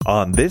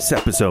On this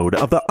episode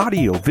of the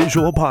Audio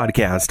Visual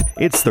Podcast,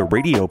 it's the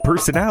radio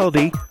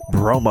personality,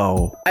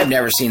 Bromo. I've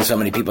never seen so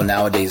many people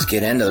nowadays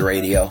get into the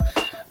radio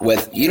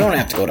you don't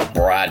have to go to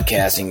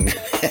broadcasting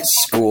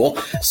school,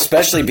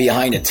 especially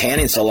behind a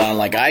tanning salon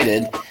like I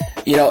did.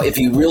 You know, if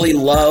you really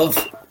love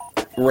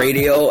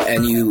radio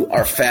and you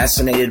are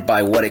fascinated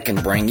by what it can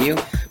bring you,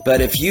 but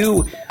if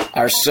you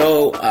are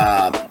so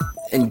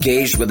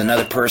engaged with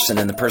another person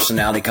and the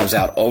personality comes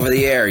out over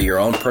the air, your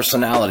own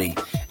personality,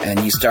 and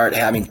you start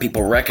having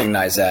people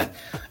recognize that,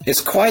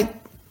 it's quite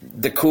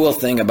the cool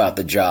thing about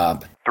the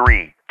job.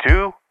 3,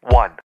 2,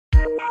 1.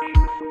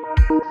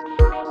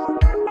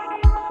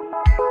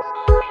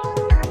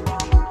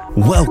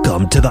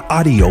 Welcome to the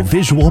Audio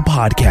Visual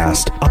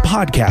Podcast, a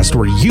podcast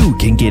where you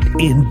can get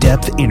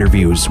in-depth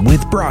interviews with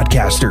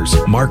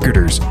broadcasters,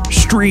 marketers,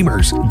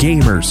 streamers,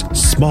 gamers,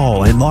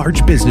 small and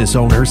large business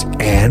owners,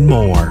 and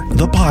more.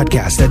 The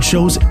podcast that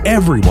shows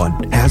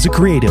everyone has a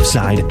creative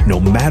side, no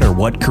matter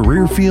what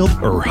career field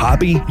or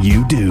hobby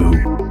you do.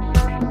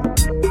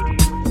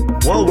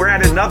 Well, we're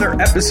at another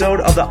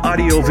episode of the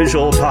Audio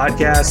Visual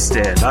Podcast,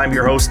 and I'm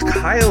your host,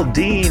 Kyle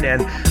Dean,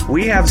 and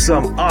we have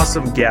some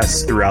awesome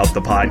guests throughout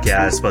the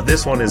podcast, but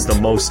this one is the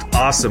most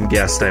awesome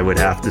guest, I would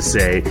have to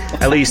say.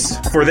 At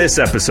least for this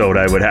episode,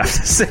 I would have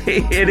to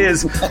say. It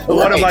is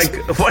one of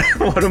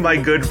my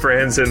good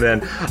friends, and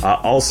then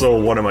also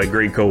one of my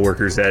great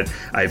coworkers that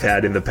I've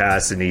had in the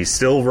past, and he's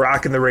still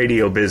rocking the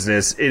radio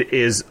business. It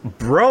is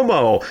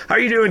Bromo. How are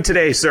you doing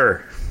today,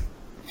 sir?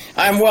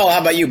 I'm well.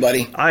 How about you,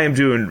 buddy? I am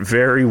doing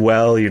very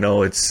well. You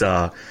know, it's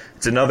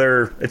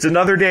another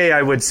day,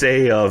 I would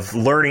say, of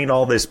learning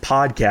all this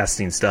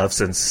podcasting stuff,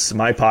 since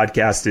my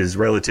podcast is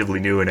relatively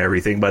new and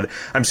everything. But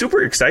I'm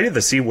super excited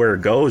to see where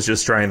it goes,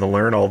 just trying to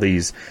learn all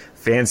these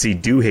fancy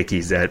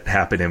doohickeys that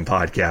happen in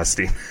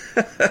podcasting.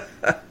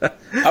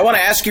 I want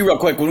to ask you real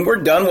quick, when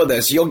we're done with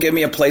this, you'll give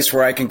me a place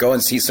where I can go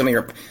and see some of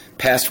your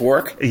past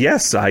work?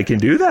 Yes, I can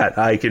do that.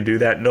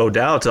 No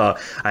doubt. I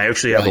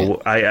actually have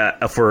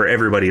for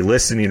everybody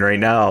listening right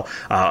now,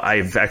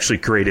 I've actually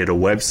created a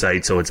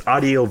website, so it's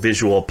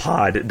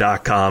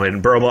audiovisualpod.com,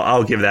 and Bromo,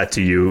 I'll give that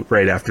to you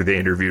right after the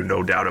interview,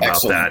 no doubt about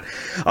Excellent.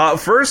 that.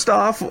 First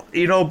off,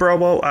 you know,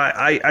 Bromo,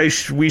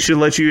 we should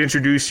let you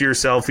introduce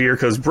yourself here,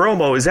 because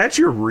Bromo, is that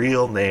your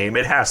real name?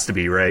 It has to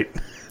be, right?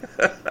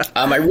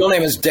 My real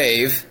name is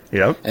Dave.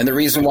 Yep. And the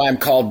reason why I'm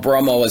called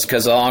Bromo is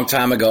because a long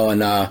time ago in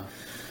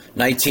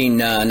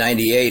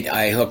 1998,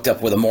 I hooked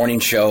up with a morning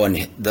show,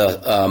 and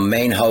the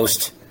main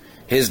host,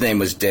 his name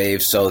was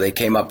Dave, so they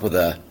came up with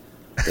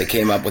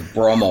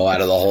Bromo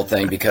out of the whole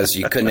thing, because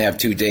you couldn't have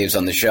two Daves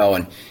on the show,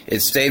 and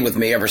it stayed with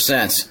me ever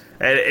since.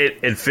 And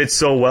it fits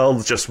so well,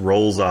 it just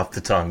rolls off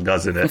the tongue,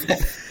 doesn't it?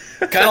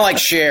 Kind of like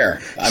Cher.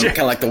 I'm kind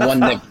of like the one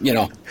that, you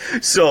know,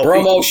 so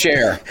Bromo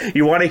Cher.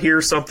 You want to hear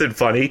something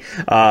funny?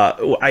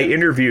 I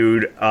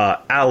interviewed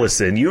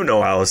Allison. You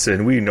know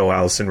Allison. We know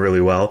Allison really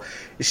well.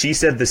 She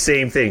said the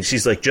same thing.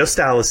 She's like, just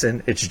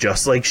Allison. It's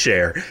just like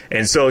Cher.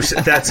 And so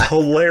that's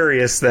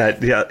hilarious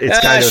that it's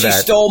kind of she that.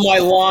 She stole my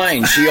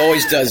line. She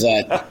always does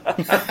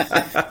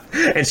that.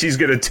 And she's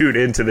going to tune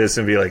into this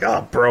and be like,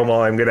 oh,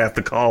 Bromo, I'm going to have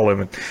to call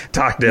him and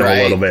talk to him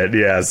a little bit.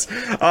 Yes.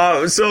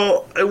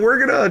 So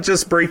we're going to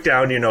just break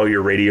down, you know,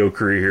 your radio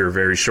career here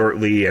very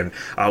shortly. And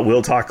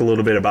we'll talk a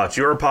little bit about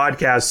your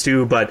podcast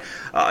too. But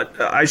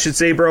I should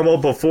say, Bromo,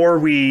 before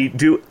we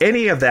do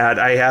any of that,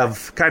 I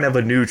have kind of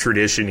a new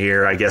tradition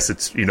here. I guess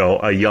it's, you know,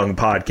 a young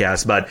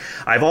podcast, but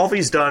I've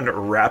always done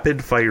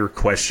rapid fire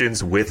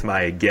questions with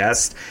my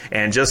guest,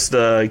 and just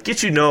get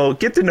to know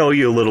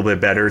you a little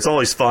bit better. It's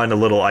always fun, a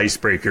little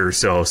icebreaker.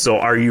 So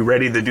are you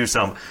ready to do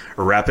some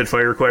rapid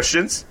fire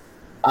questions?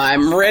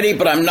 I'm ready,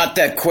 but I'm not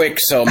that quick,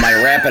 so my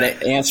rapid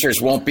answers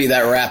won't be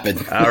that rapid.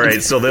 All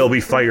right, so they'll be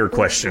fire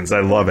questions. I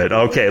love it.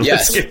 Okay,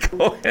 yes. Let's get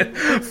going.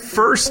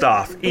 First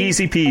off,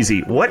 easy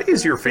peasy. What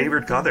is your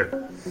favorite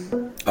color?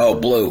 Oh,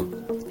 blue.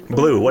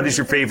 Blue. What is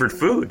your favorite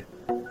food?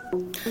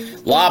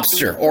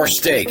 Lobster or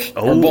steak,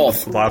 or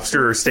both.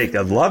 Lobster or steak.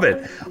 I love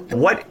it.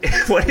 What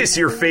is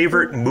your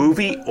favorite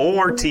movie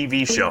or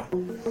TV show?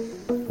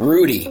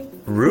 Rudy.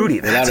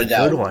 That's a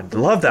good one.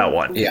 Love that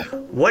one. Yeah.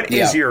 What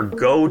is your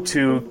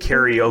go-to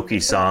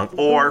karaoke song,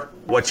 or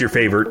what's your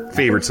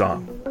favorite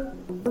song?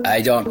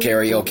 I don't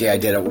karaoke. I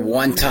did it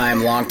one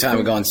time, long time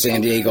ago in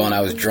San Diego, and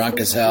I was drunk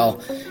as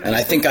hell, and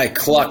I think I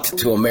clucked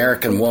to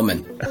American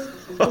Woman.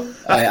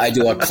 I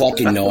do a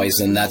clucking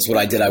noise, and that's what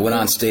I did. I went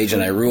on stage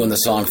and I ruined the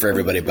song for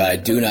everybody, but I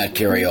do not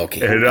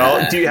karaoke.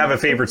 Do you have a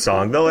favorite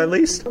song, though, at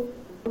least?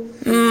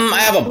 I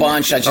have a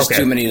bunch. I just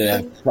too many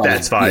to. Probably,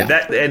 that's fine.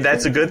 Yeah.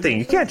 That's a good thing.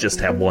 You can't just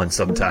have one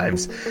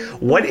sometimes.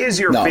 What is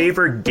your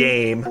favorite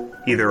game,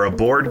 either a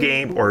board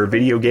game or a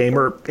video game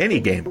or any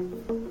game?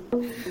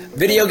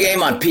 Video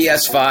game on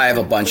PS5,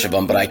 a bunch of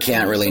them, but I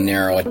can't really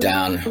narrow it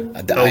down.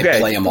 I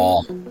play them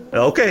all.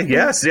 Okay,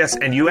 yes.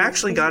 And you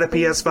actually got a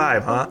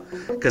PS5, huh?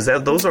 Because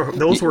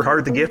those were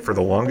hard to get for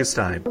the longest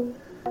time.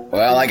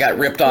 Well, I got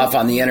ripped off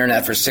on the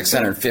internet for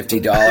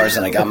 $650,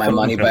 and I got my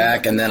money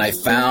back. And then I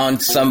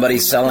found somebody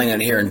selling it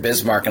here in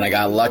Bismarck, and I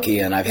got lucky,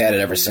 and I've had it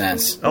ever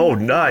since. Oh,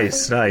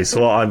 nice.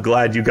 Well, I'm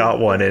glad you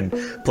got one and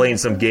playing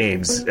some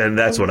games. And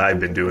that's what I've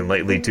been doing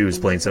lately, too, is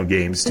playing some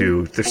games,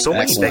 too. There's so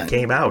many that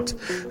came out.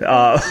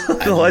 The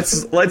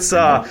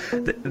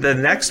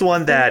next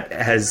one that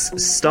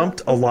has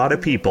stumped a lot of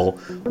people.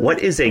 What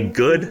is a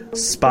good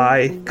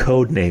spy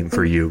code name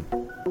for you?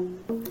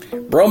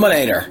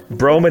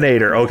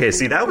 Brominator. Okay,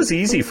 see, that was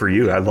easy for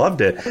you. I loved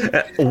it.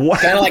 Kind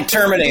of like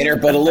Terminator,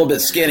 but a little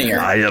bit skinnier.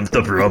 I am the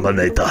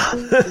Brominator.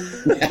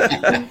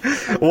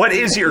 What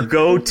is your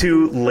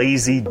go-to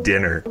lazy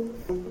dinner?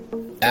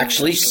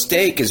 Actually,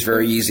 steak is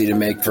very easy to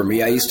make for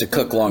me. I used to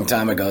cook a long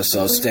time ago,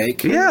 so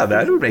steak. Yeah,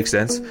 that would make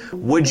sense.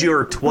 Would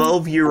your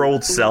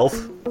 12-year-old self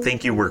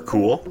think you were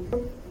cool?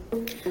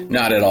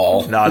 Not at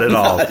all. Not at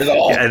all. Not at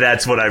all. Yeah,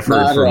 that's what I've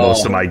heard from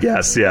most of my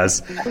guests,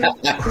 yes.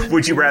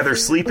 Would you rather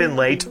sleep in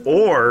late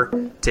or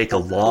take a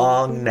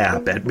long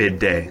nap at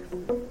midday?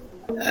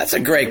 That's a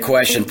great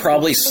question.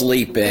 Probably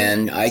sleep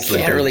in. I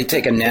can't really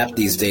take a nap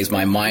these days.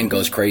 My mind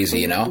goes crazy,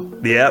 you know?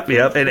 Yep.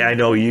 And I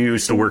know you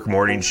used to work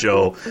morning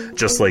show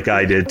just like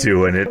I did,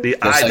 too. And you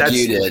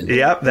did.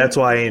 Yep, that's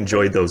why I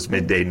enjoyed those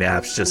midday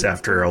naps just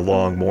after a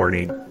long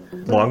morning.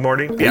 Long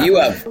morning? Yeah.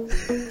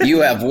 You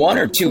have one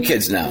or two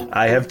kids now?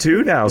 I have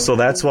two now, so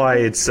that's why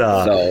it's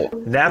so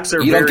naps are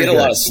very good. You don't get a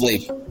lot of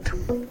sleep.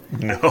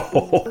 No.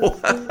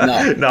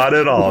 Not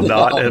at all.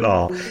 Not at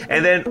all.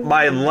 And then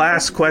my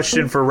last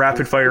question for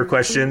rapid fire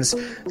questions.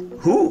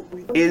 Who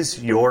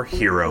is your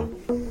hero?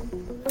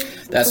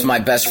 That's my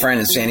best friend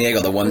in San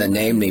Diego, the one that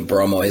named me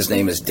Bromo. His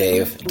name is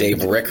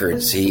Dave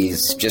Rickards.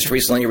 He's just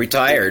recently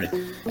retired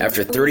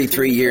after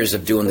 33 years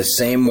of doing the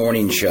same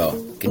morning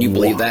show. Can you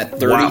believe that?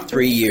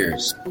 33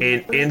 years.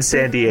 In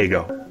San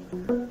Diego.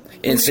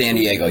 In San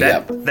Diego,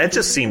 yep. That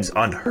just seems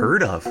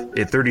unheard of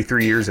at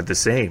 33 years at the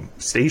same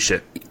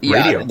station.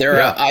 Yeah, radio.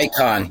 They're an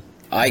icon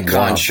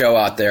show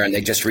out there, and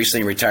they just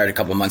recently retired a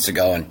couple months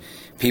ago, and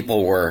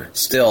people are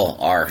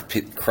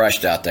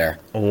crushed out there.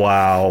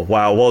 Wow.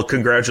 Well,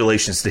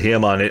 congratulations to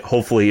him on it.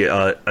 Hopefully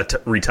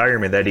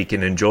retirement that he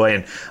can enjoy.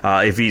 And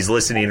if he's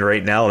listening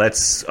right now,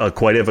 that's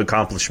quite an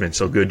accomplishment.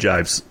 So good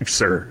job,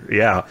 sir.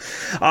 Yeah.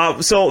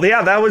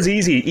 That was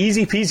easy.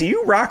 Easy peasy.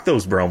 You rocked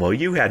those, Bromo.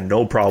 You had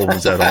no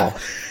problems at all.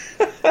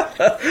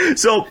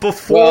 So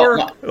before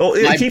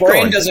my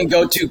brain doesn't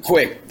go too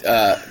quick,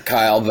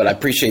 Kyle, but I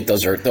appreciate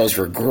those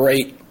were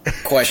great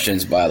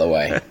questions, by the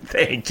way.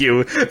 Thank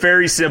you.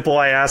 Very simple.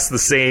 I asked the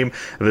same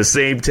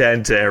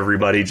 10 to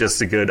everybody. Just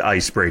a good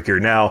icebreaker.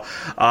 Now,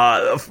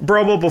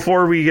 Bromo,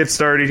 before we get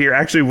started here,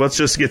 actually, let's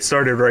just get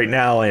started right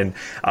now. And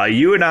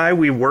you and I,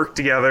 we worked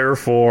together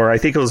for, I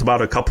think it was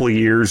about a couple of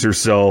years or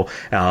so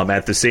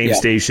at the same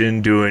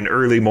station doing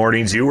early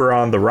mornings. You were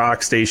on the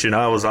rock station.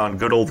 I was on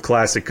good old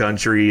classic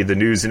country, the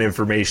news and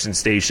information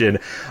station.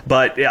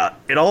 But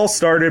it all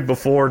started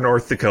before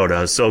North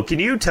Dakota. So can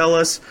you tell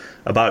us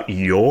about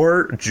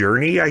your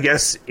journey, I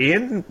guess,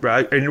 in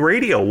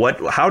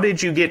radio? How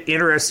did you get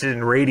interested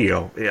in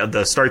radio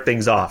to start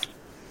things off?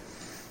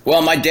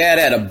 Well, my dad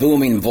had a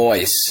booming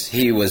voice.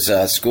 He was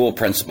a school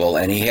principal,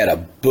 and he had a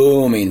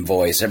booming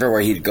voice.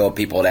 Everywhere he'd go,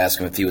 people would ask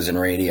him if he was in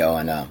radio.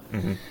 And I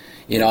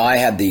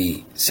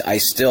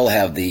still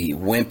have the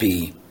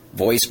wimpy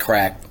voice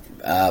crack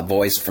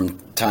voice from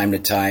time to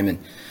time. And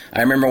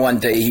I remember one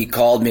day he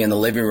called me in the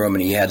living room,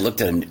 and he had looked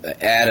at an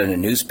ad in a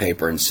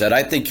newspaper and said,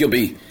 "I think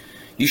you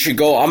should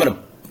go. I'm going to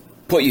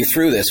put you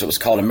through this." It was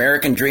called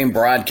American Dream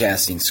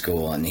Broadcasting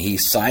School, and he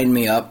signed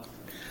me up,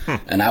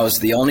 and I was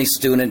the only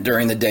student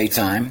during the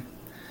daytime.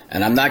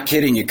 And I'm not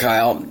kidding you,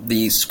 Kyle.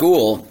 The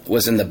school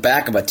was in the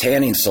back of a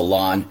tanning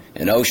salon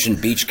in Ocean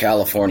Beach,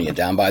 California,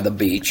 down by the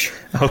beach.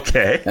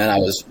 Okay. And I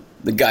was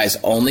the guy's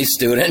only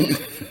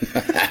student.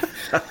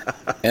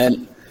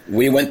 And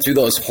we went through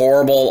those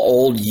horrible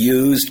old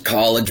used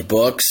college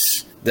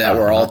books that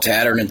were all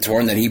tattered and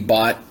torn that he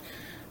bought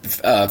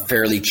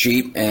fairly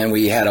cheap, and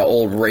we had an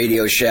old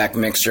Radio Shack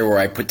mixer where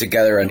I put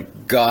together a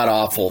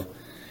god-awful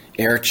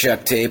air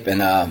check tape,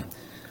 and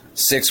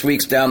 6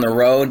 weeks down the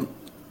road,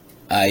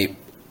 I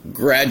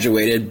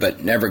graduated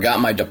but never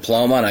got my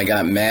diploma, and I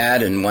got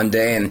mad, and one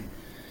day, and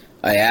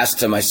I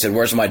asked him, I said,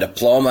 "Where's my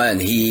diploma?"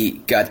 And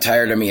he got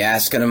tired of me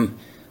asking him,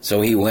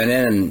 so he went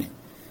in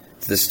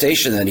to the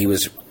station that he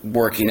was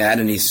working at,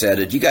 and he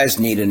said, "Do you guys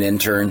need an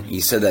intern?"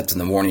 He said that in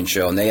the morning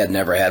show, and they had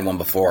never had one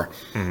before.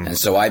 And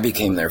so I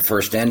became their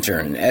first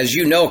intern. And as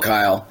you know,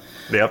 Kyle,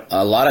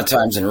 a lot of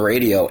times in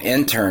radio,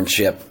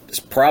 internship is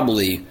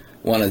probably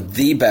one of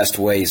the best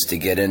ways to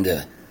get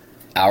into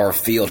our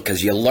field,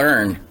 because you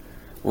learn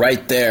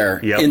right there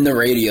in the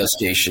radio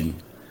station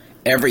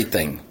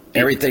everything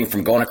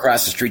from going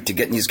across the street to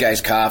getting these guys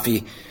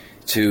coffee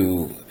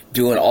to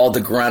doing all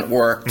the grunt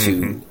work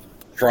to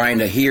trying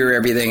to hear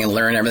everything and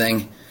learn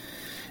everything.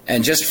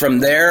 And just from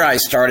there, I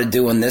started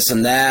doing this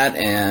and that,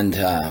 and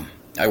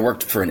I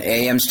worked for an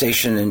AM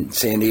station in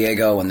San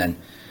Diego, and then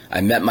I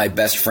met my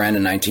best friend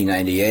in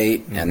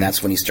 1998, and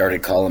that's when he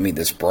started calling me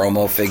this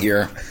Bromo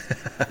figure.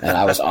 And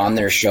I was on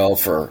their show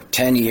for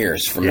 10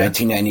 years, from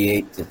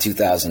 1998 to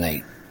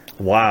 2008.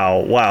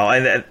 Wow.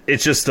 And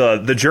it's just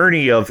the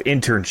journey of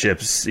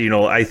internships.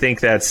 I think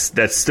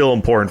that's still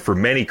important for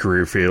many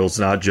career fields,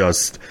 not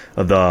just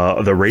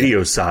the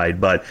radio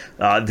side, but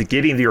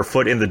getting your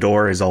foot in the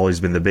door has always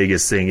been the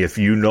biggest thing. If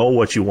you know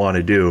what you want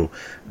to do,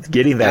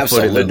 getting that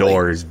foot in the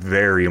door is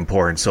very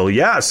important. So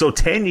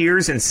 10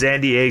 years in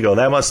San Diego,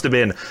 that must have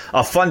been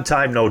a fun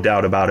time, no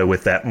doubt about it,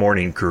 with that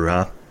morning crew,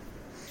 huh?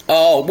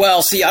 Oh,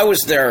 well, see, I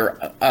was there,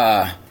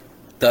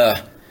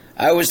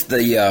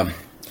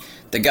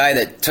 the guy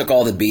that took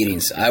all the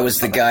beatings. I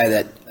was the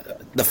guy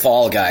the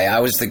fall guy.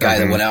 I was the guy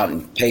that went out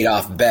and paid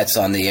off bets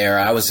on the air.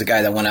 I was the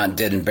guy that went out and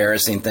did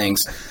embarrassing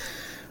things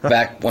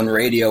back when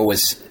radio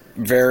was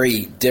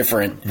very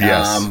different.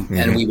 Yes.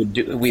 And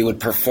we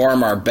would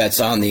perform our bets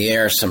on the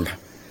air. Some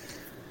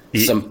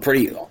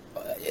pretty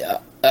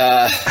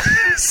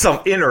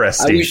some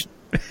interesting.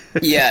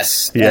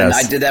 Yes. And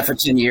I did that for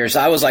 10 years.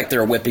 I was like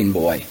their whipping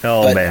boy.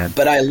 Man.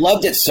 But I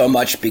loved it so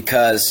much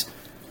because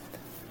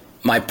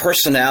my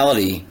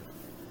personality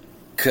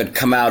could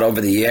come out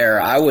over the air.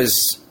 I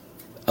was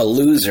a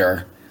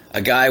loser,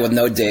 a guy with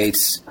no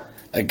dates,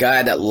 a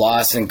guy that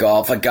lost in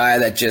golf, a guy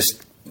that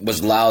just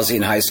was lousy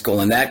in high school,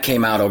 and that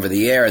came out over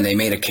the air, and they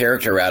made a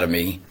character out of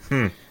me.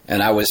 And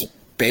I was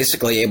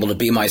basically able to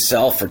be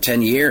myself for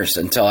 10 years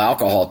until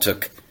alcohol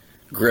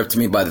gripped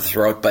me by the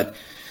throat. But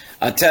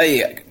I'll tell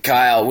you,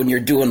 Kyle, when you're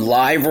doing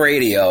live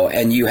radio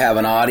and you have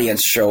an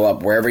audience show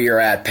up wherever you're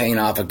at paying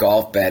off a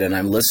golf bet, and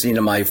I'm listening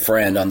to my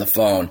friend on the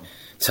phone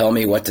tell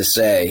me what to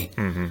say,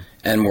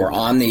 and we're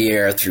on the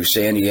air through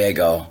San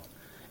Diego,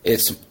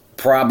 it's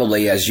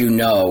probably, as you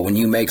know, when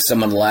you make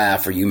someone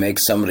laugh or you make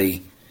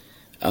somebody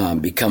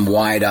become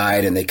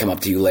wide-eyed and they come up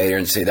to you later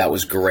and say, that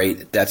was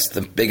great, that's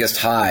the biggest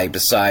high,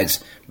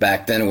 besides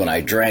back then when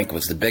I drank,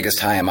 was the biggest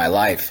high in my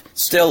life.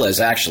 Still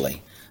is,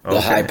 actually, the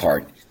high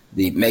part,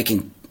 the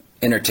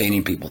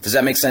entertaining people. Does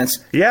that make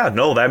sense? Yeah,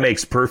 no, that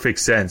makes perfect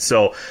sense.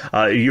 So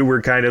you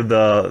were kind of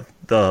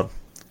the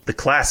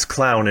class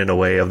clown in a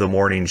way of the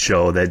morning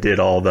show that did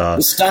all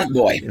the stunt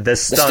boy. The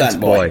stunt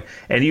boy.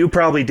 And you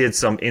probably did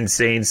some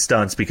insane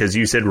stunts because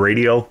you said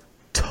radio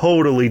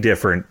totally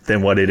different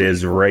than what it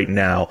is right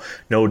now.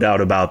 No doubt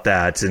about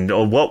that. And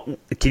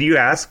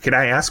can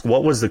I ask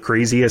what was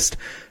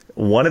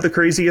one of the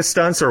craziest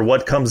stunts, or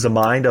what comes to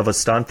mind of a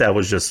stunt that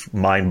was just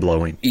mind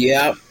blowing?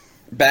 Yeah.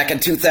 Back in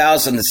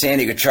 2000, the San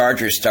Diego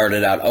Chargers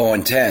started out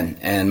 0-10,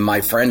 and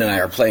my friend and I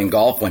are playing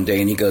golf one day,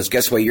 and he goes,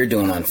 guess what you're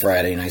doing on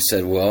Friday? And I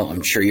said, well,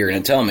 I'm sure you're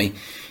going to tell me.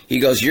 He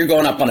goes, you're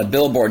going up on a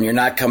billboard, and you're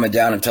not coming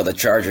down until the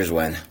Chargers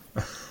win.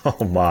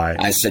 Oh, my.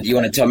 I said, you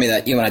want to tell me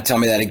that? You want to tell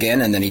me that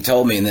again? And then he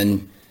told me, and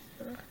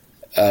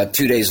then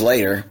 2 days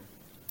later,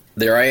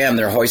 there I am.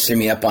 They're hoisting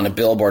me up on a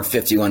billboard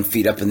 51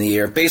 feet up in the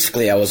air.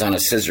 Basically, I was on a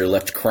scissor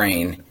lift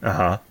crane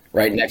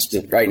right next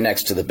to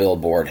the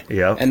billboard.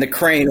 Yeah. And the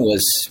crane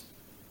was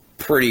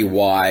pretty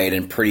wide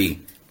and pretty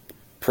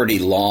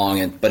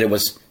long, but it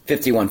was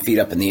 51 feet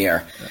up in the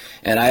air.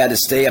 And I had to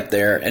stay up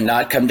there and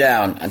not come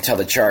down until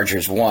the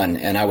Chargers won.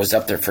 And I was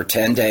up there for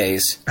 10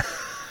 days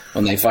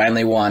when they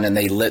finally won, and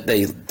they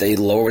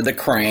lowered the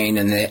crane,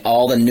 and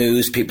all the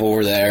news people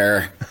were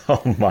there.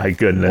 Oh, my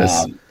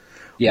goodness.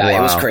 Yeah, wow.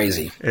 It was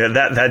crazy. Yeah,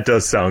 that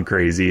does sound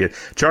crazy.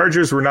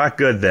 Chargers were not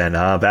good then,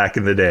 back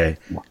in the day.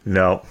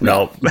 No.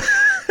 No.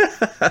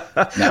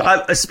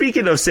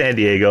 Speaking of San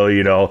Diego,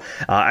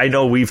 I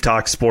know we've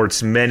talked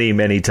sports many,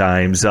 many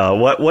times.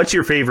 What's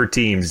your favorite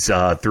teams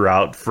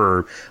throughout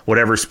for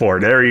whatever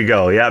sport? There you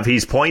go. Yep,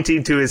 he's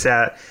pointing to his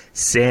hat.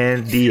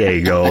 San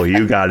Diego,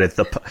 you got it.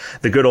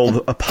 The good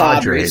old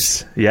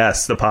Padres.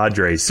 Yes, the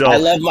Padres. So I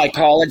love my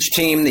college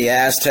team, the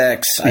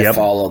Aztecs. I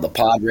follow the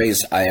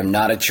Padres. I am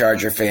not a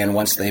Charger fan.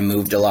 Once they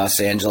moved to Los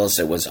Angeles,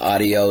 it was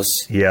adios.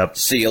 Yep.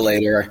 See you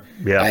later.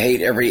 Yep. I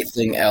hate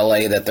everything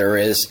LA that there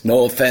is.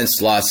 No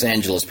offense, Los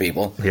Angeles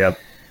people. Yep.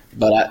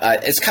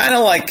 But it's kind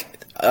of like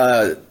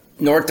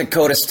North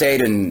Dakota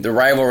State and the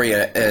rivalry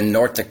in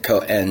North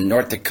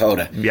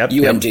Dakota. Yep.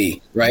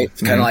 UMD, right?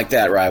 It's kind of like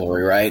that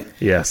rivalry, right?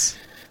 Yes.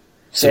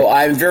 So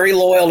I'm very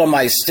loyal to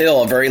my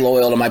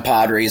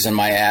Padres and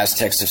my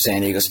Aztecs of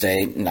San Diego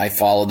State, and I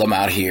follow them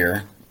out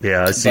here.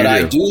 Yeah, but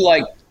I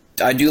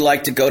do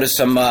like to go to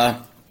some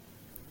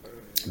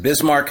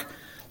Bismarck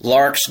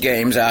Larks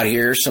games out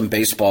here, some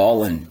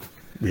baseball, and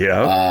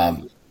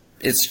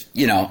it's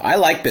I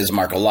like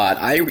Bismarck a lot.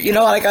 I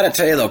got to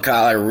tell you though,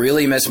 Kyle, I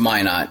really miss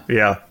Minot.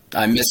 Yeah,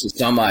 I miss it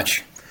so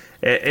much.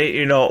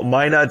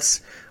 Minot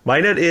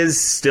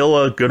is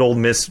still a good old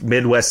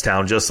Midwest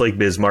town, just like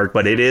Bismarck,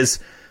 but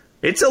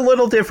it's a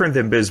little different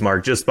than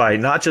Bismarck,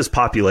 not just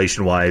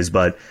population-wise,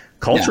 but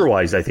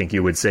culture-wise, I think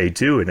you would say,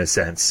 too, in a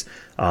sense.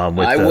 I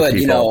would,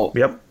 people.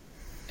 Yep.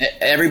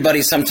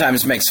 Everybody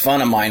sometimes makes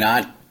fun of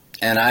Minot,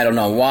 and I don't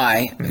know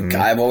why. Mm-hmm.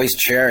 I've always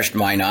cherished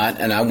Minot,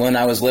 and when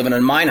I was living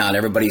in Minot,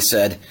 everybody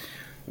said,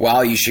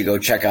 wow, you should go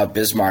check out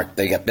Bismarck.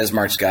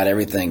 Bismarck's got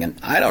everything, and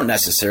I don't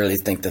necessarily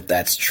think that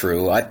that's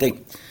true. I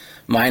think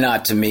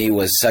Minot to me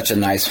was such a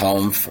nice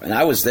home, and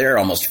I was there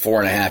almost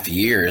 4.5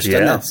 years.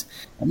 Yeah.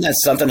 Isn't that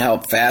something how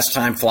fast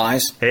time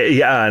flies?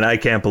 Yeah, and I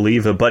can't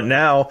believe it. But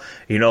now,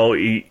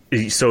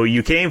 so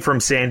you came from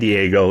San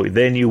Diego,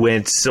 then you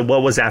went. So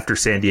what was after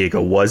San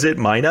Diego? Was it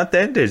Minot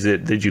then?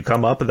 Did you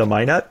come up with the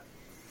Minot?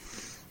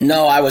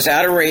 No, I was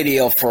out of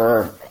radio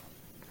for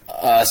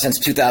since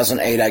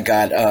 2008. I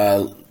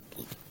got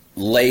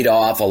laid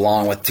off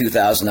along with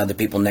 2,000 other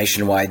people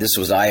nationwide. This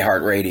was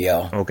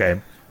iHeartRadio. Okay.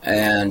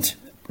 And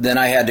then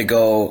I had to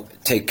go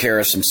take care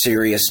of some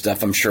serious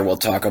stuff I'm sure we'll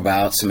talk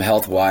about, some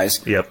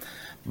health-wise. Yep.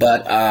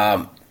 But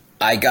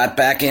I got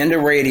back into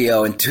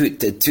radio in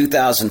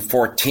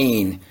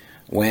 2014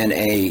 when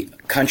a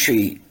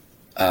country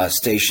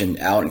station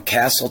out in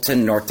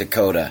Castleton, North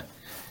Dakota,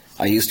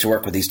 I used to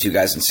work with these two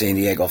guys in San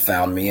Diego,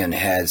 found me and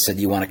had said,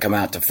 "You want to come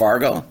out to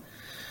Fargo?"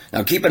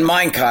 Now, keep in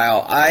mind,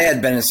 Kyle, I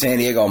had been in San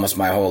Diego almost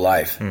my whole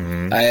life.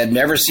 Mm-hmm. I had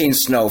never seen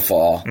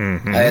snowfall.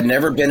 Mm-hmm. I had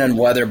never been in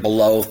weather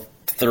below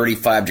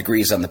 35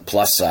 degrees on the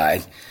plus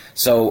side.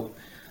 So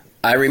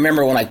I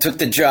remember when I took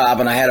the job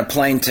and I had a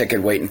plane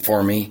ticket waiting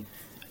for me,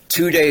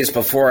 2 days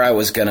before I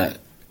was going to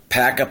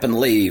pack up and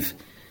leave,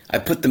 I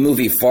put the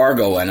movie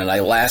Fargo in, and I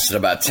lasted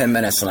about 10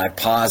 minutes, and I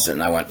paused it,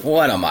 and I went,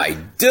 what am I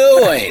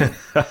doing?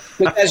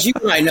 Because you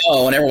and I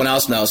know, and everyone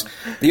else knows,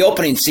 the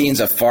opening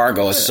scenes of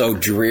Fargo is so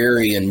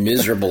dreary and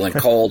miserable and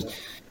cold,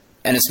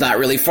 and it's not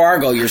really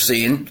Fargo you're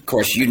seeing. Of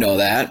course, you know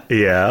that.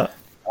 Yeah.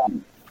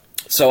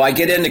 So I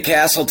get into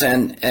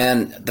Castleton,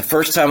 and the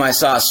first time I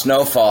saw a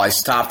snowfall, I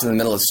stopped in the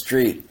middle of the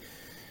street,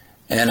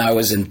 and I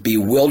was in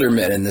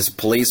bewilderment, and this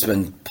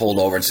policeman pulled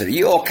over and said, "Are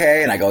you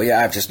okay?" And I go,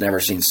 "Yeah, I've just never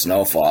seen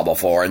snowfall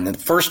before." And the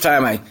first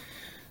time I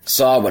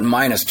saw what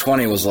minus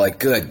 20 was like,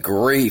 good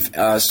grief.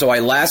 So I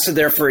lasted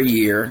there for a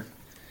year,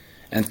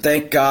 and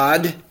thank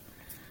God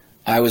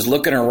I was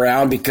looking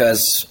around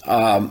because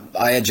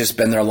I had just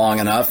been there long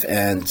enough,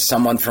 and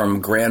someone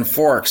from Grand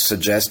Forks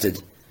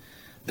suggested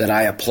that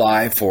I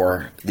apply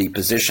for the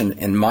position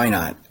in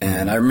Minot.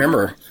 And I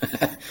remember,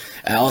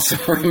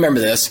 Alice, remember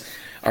this,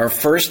 our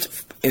first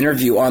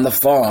interview on the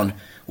phone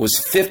was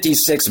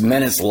 56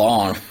 minutes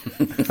long.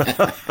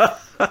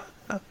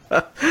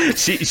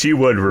 She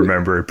would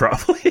remember it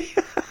probably.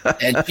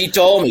 And she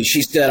told me,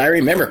 she said, I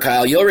remember,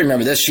 Kyle, you'll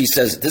remember this. She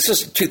says, this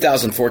is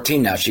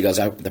 2014 now. She goes,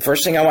 the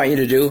first thing I want you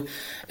to do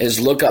is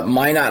look up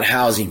Minot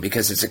housing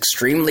because it's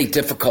extremely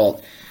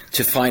difficult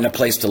to find a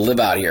place to live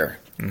out here,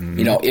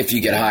 if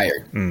you get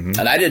hired. Mm-hmm.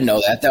 And I didn't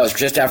know that. That was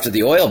just after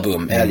the oil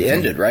boom had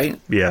ended, right?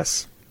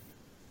 Yes.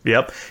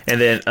 Yep.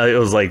 And then it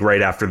was like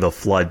right after the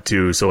flood,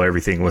 too. So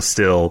everything was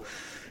still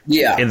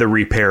in the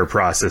repair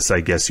process,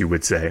 I guess you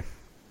would say.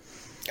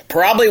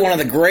 Probably one of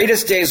the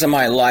greatest days of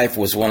my life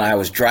was when I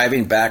was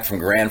driving back from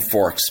Grand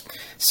Forks.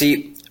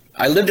 See,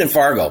 I lived in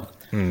Fargo,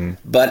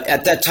 but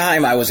at that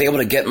time I was able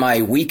to get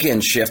my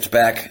weekend shift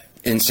back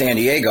in San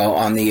Diego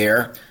on the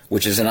air,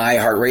 which is an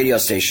iHeart radio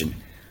station.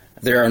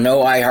 There are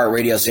no iHeart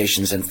radio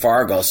stations in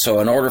Fargo, so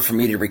in order for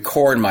me to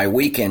record my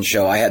weekend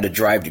show, I had to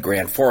drive to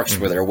Grand Forks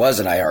where there was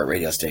an iHeart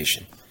radio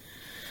station.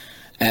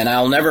 And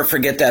I'll never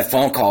forget that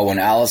phone call when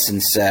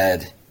Allison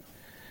said,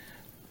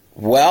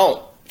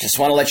 "Well, just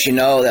want to let you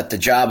know that the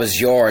job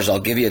is yours. I'll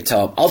give you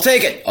I'll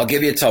take it. I'll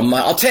give you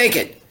I'll take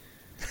it.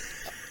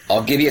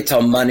 I'll give you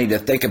till Monday to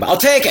think about. I'll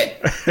take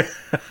it."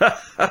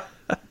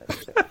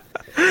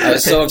 I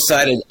was so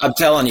excited. I'm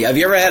telling you. Have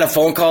you ever had a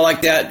phone call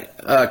like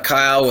that,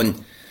 Kyle, when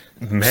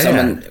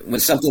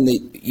something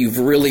that you've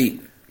really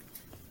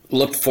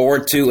looked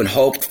forward to and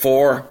hoped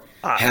for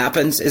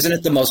happens? Isn't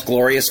it the most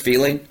glorious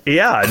feeling?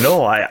 Yeah,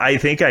 no, I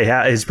think I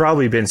have. It's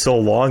probably been so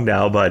long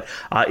now, but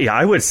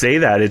I would say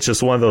that it's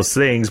just one of those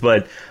things.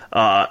 But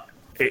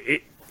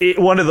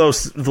one of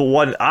those, the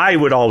one I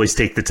would always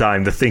take the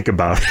time to think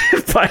about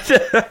it. But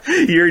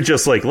you're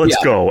just like, let's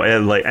go,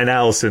 and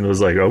Allison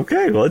was like,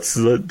 okay, let's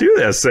do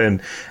this, and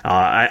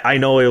I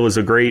know it was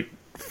a great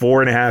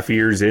 4.5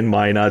 years in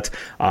Minot.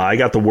 I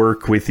got to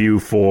work with you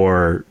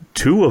for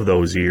 2 of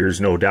those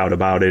years, no doubt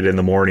about it, in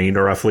the morning,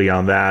 roughly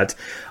on that.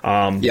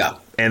 And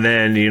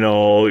then,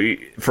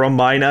 from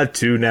Minot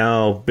to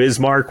now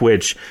Bismarck,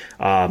 which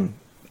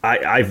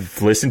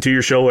I've listened to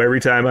your show every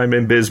time I'm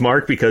in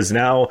Bismarck because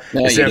now...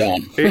 No, you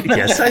don't.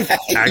 Yes,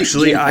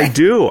 I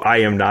do. I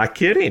am not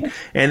kidding.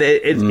 And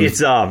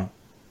it's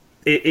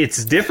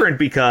different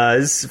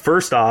because,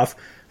 first off,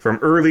 from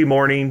early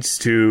mornings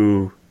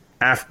to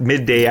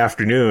midday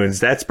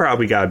afternoons, that's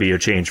probably got to be a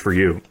change for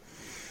you.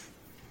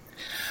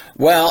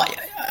 Well,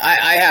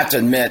 I have to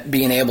admit,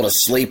 being able to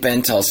sleep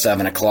until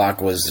 7 o'clock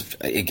was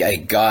a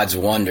God's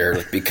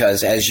wonder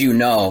because, as you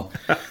know,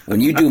 when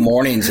you do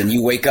mornings and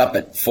you wake up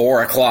at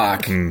 4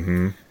 o'clock,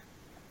 and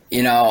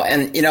you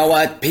know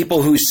what?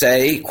 People who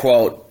say,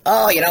 quote,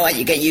 "Oh, you know what?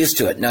 You get used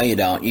to it." No, you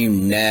don't. You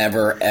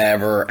never,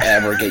 ever,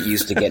 ever get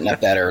used to getting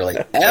up that early.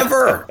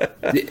 Ever.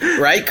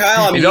 Right,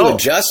 Kyle? I mean, you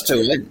adjust to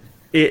it.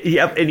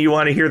 Yep, and you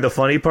want to hear the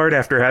funny part?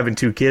 After having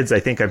 2 kids, I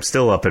think I'm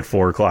still up at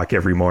 4 o'clock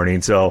every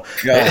morning. So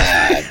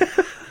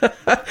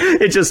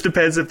it just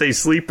depends if they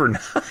sleep or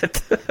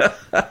not.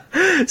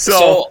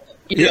 So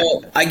You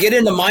know, I get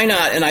into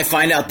Minot and I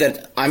find out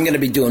that I'm going to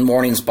be doing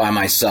mornings by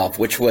myself,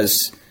 which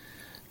was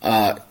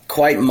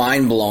quite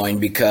mind-blowing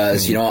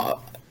because, you know,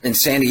 in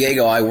San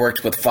Diego I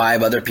worked with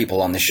 5 other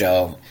people on the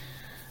show,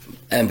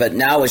 but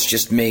now it's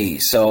just me.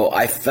 So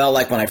I felt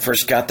like when I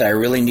first got there I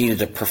really needed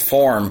to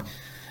perform,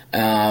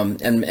 and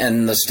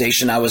the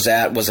station I was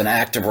at was an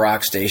active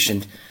rock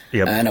station,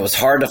 and it was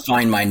hard to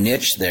find my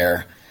niche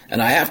there.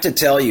 And I have to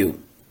tell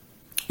you,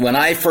 when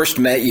I first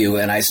met you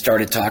and I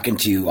started talking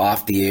to you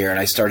off the air and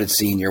I started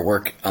seeing your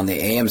work on the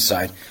AM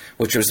side,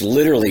 which was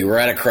literally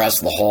right across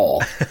the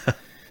hall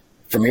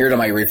from here to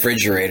my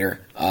refrigerator,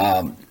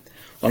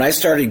 when I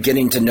started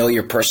getting to know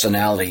your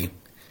personality,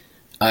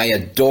 I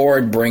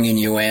adored bringing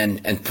you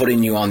in and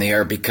putting you on the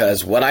air,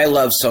 because what I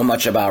love so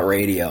much about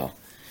radio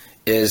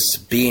is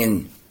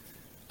being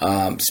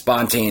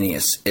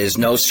spontaneous, is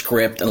no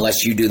script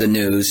unless you do the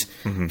news,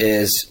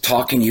 is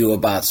talking to you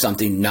about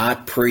something,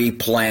 not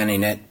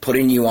pre-planning it,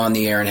 putting you on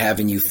the air and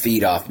having you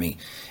feed off me.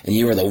 And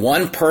you were the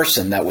one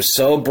person that was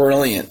so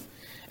brilliant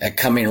at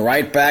coming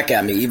right back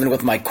at me, even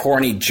with my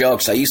corny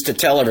jokes. I used to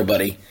tell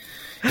everybody,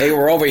 hey,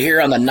 we're over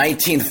here on the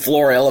 19th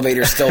floor,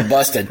 elevator still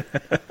busted.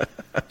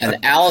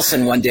 And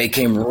Allison one day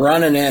came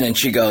running in and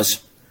she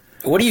goes,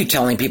 what are you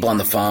telling people on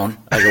the phone?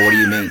 I go, what do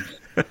you mean?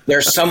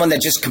 There's someone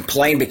that just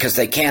complained because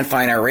they can't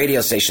find our radio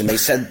station. They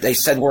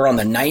said we're on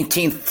the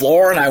 19th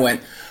floor, and I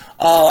went,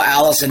 oh,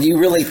 Allison, you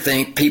really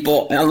think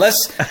people,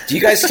 do you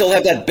guys still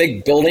have that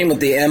big building with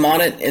the M on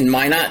it in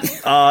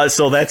Minot?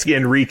 So that's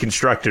getting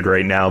reconstructed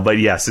right now, but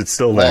yes, it's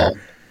still there. Oh,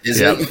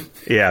 is it?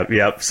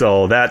 Yeah.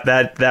 So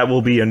that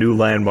will be a new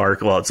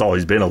landmark. Well, it's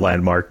always been a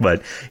landmark,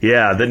 but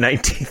yeah, the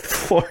 19th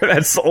floor,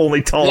 that's the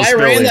only tallest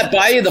building. I ran that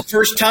by you the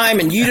first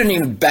time, and you didn't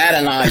even bat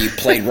an eye. You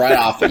played right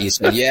off it. You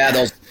said,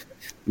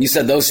 you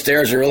said those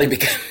stairs are really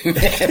becoming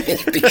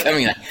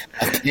a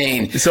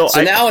pain. So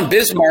now in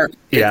Bismarck,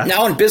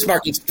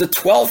 it's the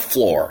 12th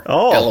floor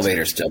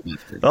elevator still.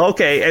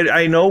 Okay, and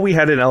I know we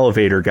had an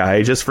elevator guy.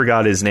 I just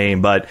forgot his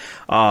name, but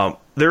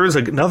there was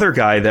another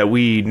guy that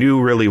we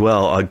knew really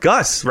well,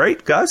 Gus,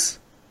 right? Gus?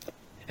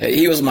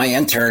 He was my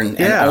intern,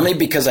 and only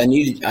because I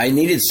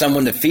needed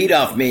someone to feed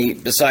off me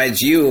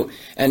besides you.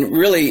 And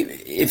really,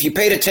 if you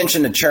paid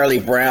attention to Charlie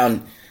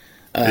Brown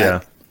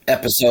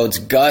episodes,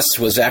 Gus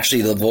was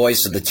actually the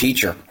voice of the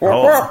teacher.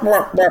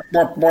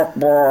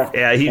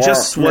 Yeah, he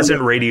just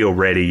wasn't radio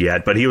ready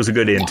yet, but he was a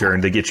good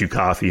intern to get you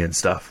coffee and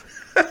stuff.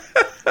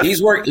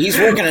 He's working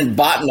in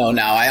Botano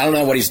now. I don't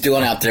know what he's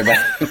doing out there, but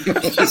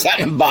he's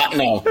out in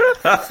Botano.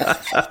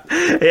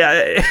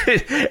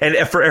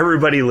 And for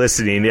everybody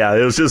listening,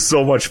 it was just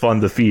so much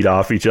fun to feed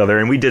off each other.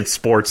 And we did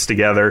sports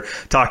together,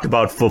 talked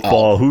about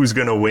football, who's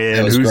going to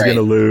win, who's going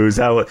to lose.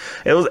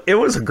 It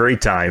was a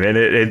great time, and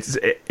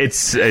it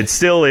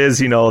still is,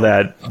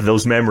 that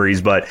those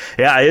memories. But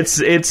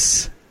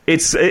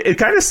it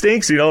kind of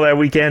stinks, that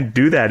we can't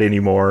do that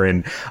anymore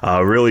and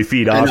really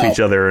feed off each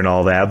other and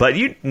all that. But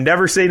you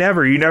never say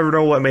never. You never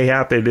know what may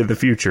happen in the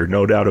future.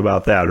 No doubt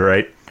about that,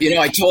 right?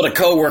 I told a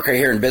coworker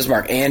here in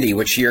Bismarck, Andy,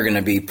 which you're going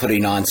to be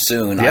putting on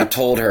soon. Yep. I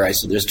told her, I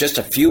said, there's just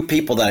a few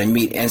people that I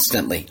meet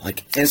instantly,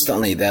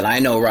 that I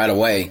know right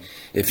away.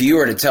 If you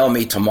were to tell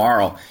me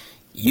tomorrow,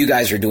 you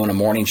guys are doing a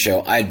morning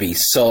show, I'd be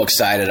so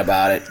excited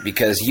about it,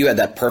 because you had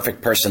that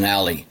perfect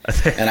personality.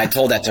 And I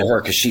told that to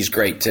her because she's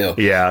great too.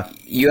 Yeah.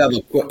 You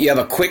have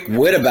a quick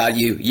wit about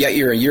you, yet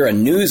you're a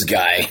news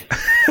guy.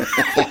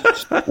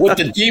 With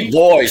the deep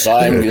voice.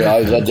 I'm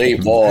the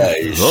deep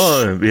voice.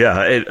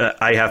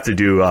 I have to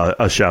do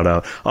a shout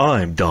out.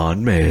 I'm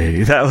Don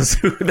May. That was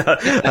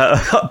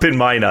up in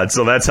Minot.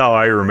 So that's how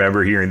I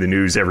remember hearing the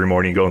news every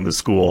morning going to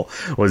school,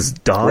 was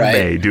Don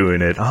May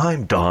doing it.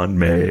 I'm Don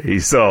May.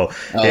 So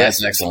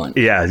that's excellent.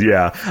 Yeah.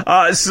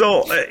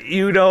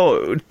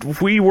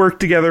 We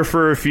worked together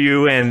for a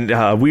few,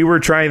 and we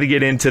were trying to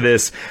get into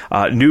this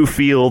new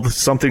field,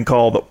 something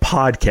called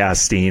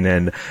podcasting.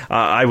 And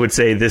I would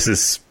say this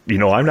is,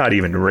 I'm not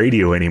even in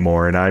radio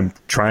anymore, and I'm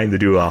trying to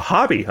do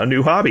a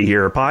new hobby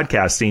here,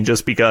 podcasting,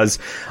 just because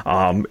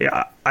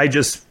I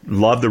just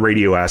love the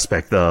radio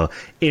aspect, the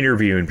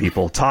interviewing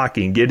people,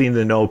 talking, getting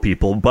to know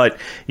people. But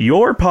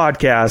your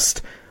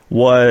podcast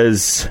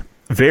was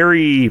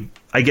very,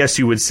 I guess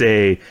you would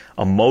say,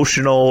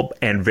 emotional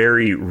and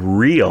very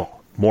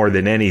real, more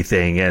than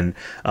anything. And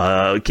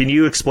can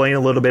you explain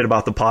a little bit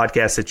about the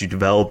podcast that you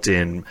developed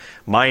in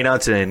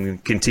Minot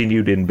and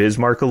continued in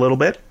Bismarck a little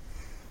bit?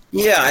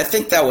 Yeah, I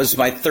think that was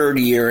my third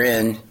year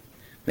in,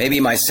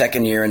 maybe my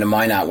second year into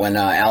Minot, when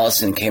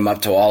Allison came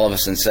up to all of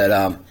us and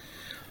said,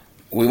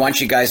 we want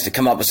you guys to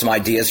come up with some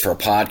ideas for a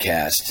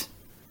podcast.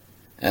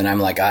 And I'm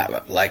like,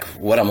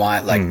 what am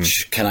I?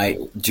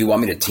 Do you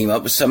want me to team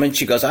up with someone?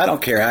 She goes, I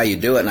don't care how you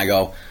do it. And I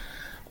go,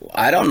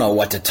 I don't know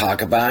what to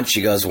talk about. And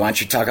she goes, why don't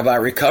you talk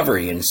about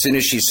recovery? And as soon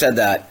as she said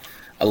that,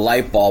 a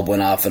light bulb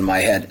went off in my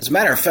head. As a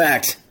matter of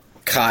fact,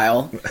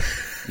 Kyle,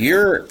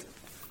 you're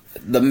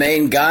the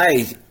main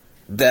guy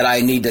that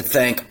I need to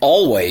thank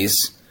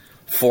always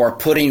for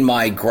putting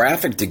my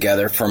graphic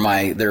together for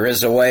my There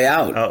Is a Way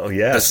Out. Oh,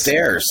 yes. The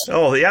stairs.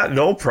 Oh, yeah,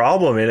 no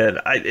problem in it.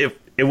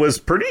 it was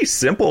pretty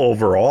simple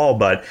overall,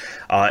 but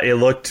it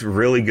looked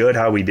really good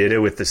how we did it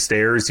with the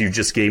stairs. You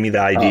just gave me the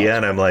idea,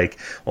 and I'm like,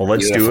 well,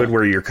 let's do it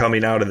where you're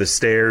coming out of the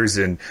stairs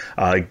and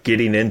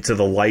getting into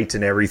the light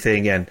and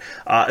everything. And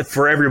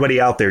for everybody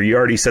out there, you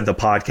already said the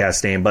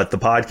podcast name, but the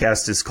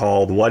podcast is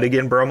called what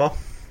again, Bromo?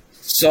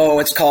 So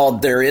it's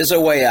called There Is a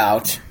Way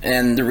Out.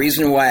 And the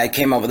reason why I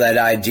came up with that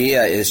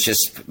idea is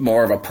just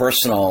more of a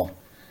personal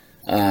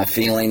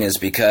feeling, is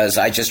because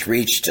I just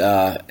reached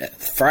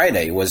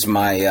Friday was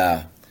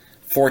my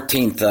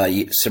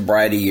 14th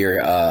sobriety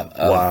year.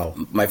 Wow.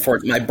 My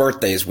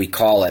birthday, as we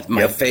call it,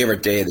 my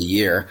favorite day of the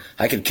year.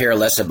 I could care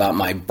less about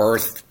my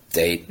birth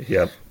date.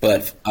 Yep.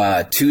 But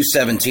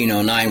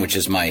 2/17/09, which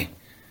is my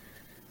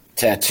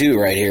tattoo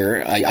right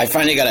here. I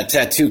finally got a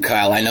tattoo,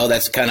 Kyle. I know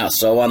that's kind of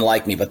so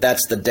unlike me, but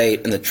that's the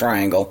date in the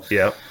triangle.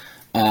 Yep.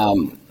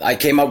 I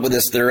came up with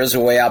this There Is a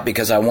Way Out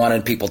because I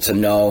wanted people to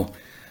know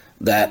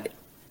that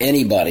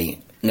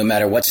anybody, no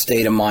matter what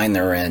state of mind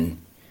they're in,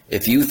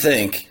 if you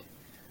think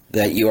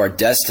that you are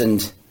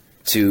destined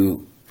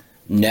to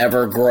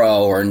never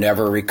grow or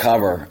never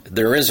recover,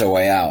 there is a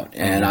way out.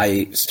 And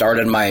I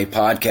started my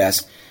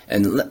podcast.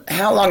 And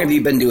how long have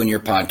you been doing your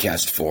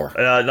podcast for?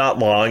 Not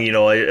long. You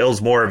know, it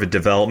was more of a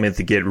development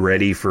to get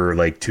ready for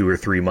like 2 or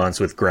 3 months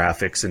with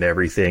graphics and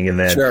everything. And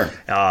then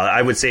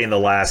I would say in the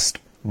last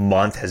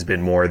month has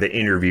been more the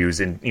interviews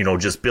and, you know,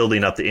 just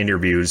building up the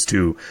interviews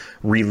to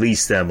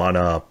release them on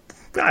a,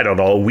 I don't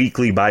know,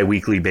 weekly,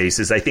 bi-weekly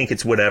basis. I think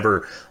it's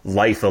whatever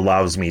life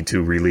allows me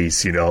to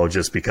release, you know,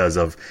 just because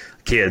of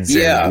kids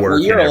and work. Well,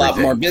 you're and a lot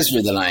more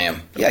busy than I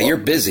am. Yeah, you're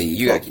busy.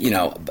 You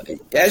know,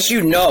 as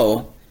you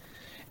know,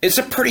 it's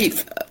a pretty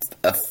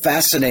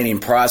fascinating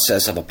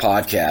process of a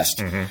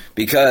podcast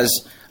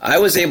because I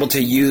was able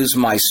to use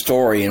my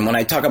story. And when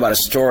I talk about a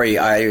story,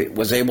 I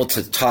was able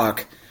to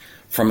talk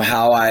from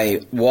how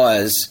I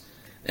was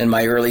in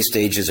my early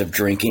stages of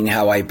drinking,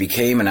 how I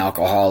became an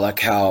alcoholic,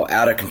 how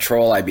out of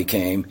control I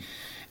became.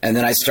 And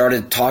then I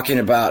started talking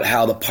about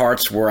how the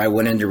parts where I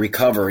went into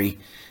recovery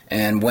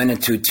and went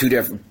into two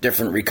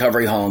different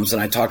recovery homes.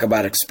 And I talk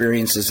about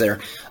experiences there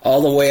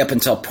all the way up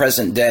until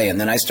present day. And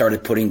then I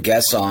started putting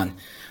guests on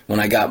when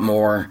I got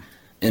more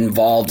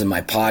involved in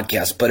my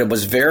podcast. But it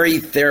was very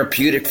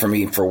therapeutic for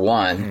me, for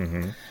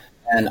one.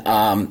 And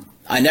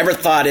I never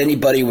thought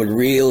anybody would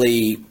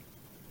really,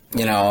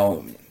 you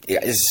know,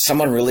 is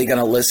someone really going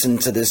to listen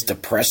to this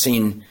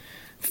depressing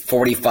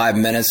 45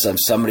 minutes of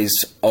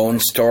somebody's own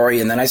story?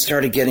 And then I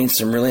started getting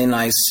some really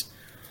nice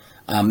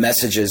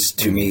messages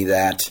to me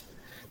that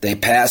they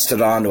passed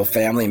it on to a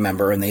family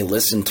member and they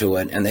listened to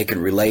it and they could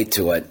relate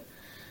to it.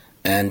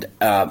 And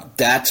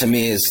that to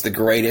me is the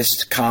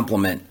greatest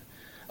compliment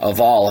of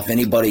all. If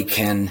anybody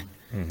can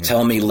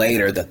tell me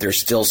later that they're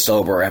still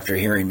sober after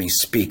hearing me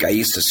speak. I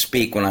used to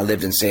speak when I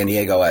lived in San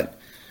Diego at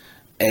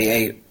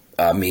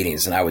AA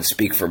meetings, and I would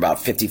speak for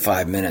about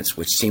 55 minutes,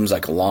 which seems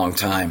like a long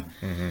time.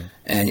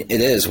 And it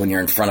is when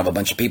you're in front of a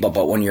bunch of people.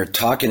 But when you're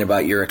talking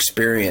about your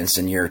experience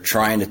and you're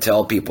trying to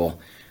tell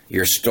people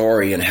your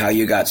story and how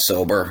you got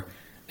sober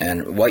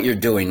and what you're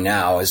doing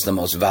now is the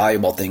most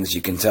valuable things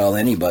you can tell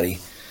anybody.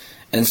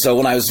 And so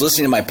when I was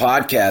listening to my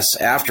podcasts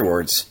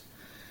afterwards,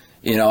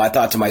 you know, I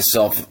thought to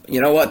myself,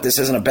 you know what, this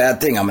isn't a bad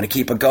thing. I'm going to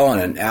keep it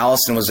going. And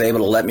Allison was able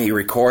to let me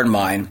record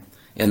mine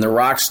in the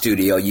rock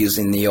studio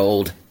using the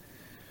old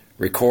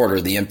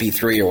recorder, the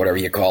MP3 or whatever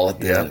you call it,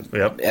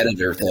 the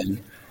editor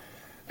thing.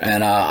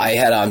 And I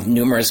had on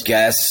numerous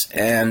guests,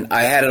 and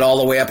I had it all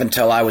the way up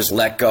until I was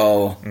let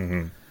go.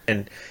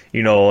 And,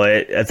 you know,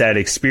 at that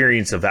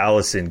experience of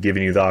Allison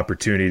giving you the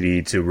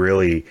opportunity to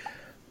really,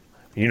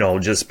 you know,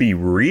 just be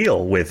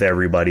real with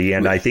everybody.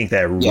 And I think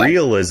that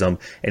realism,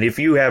 and if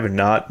you have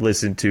not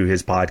listened to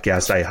his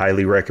podcast, I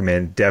highly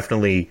recommend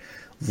definitely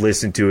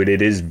listen to it.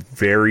 It is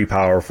very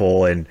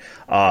powerful. And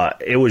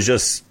it was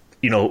just,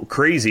 you know,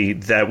 crazy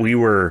that we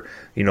were,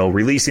 you know,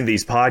 releasing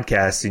these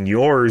podcasts, and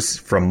yours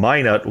from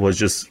Minut was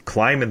just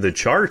climbing the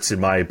charts, in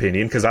my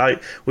opinion, because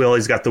we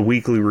always got the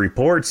weekly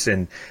reports,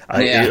 and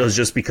it was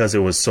just because it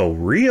was so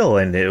real,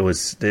 and it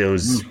was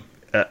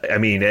I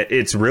mean,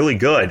 it's really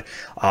good.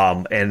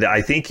 And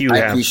I think I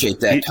appreciate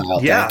that,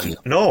 Kyle. Yeah, thank you.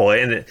 No,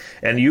 and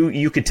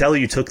you could tell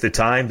you took the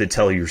time to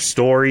tell your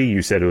story.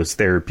 You said it was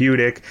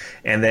therapeutic,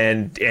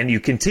 and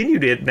you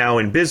continued it now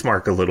in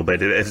Bismarck a little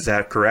bit. Is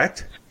that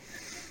correct?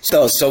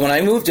 So when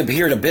I moved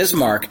here to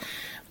Bismarck,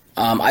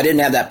 I didn't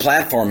have that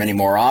platform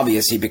anymore,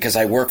 obviously, because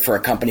I work for a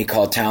company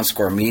called Town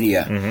Square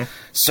Media.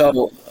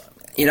 So,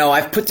 you know,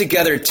 I've put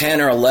together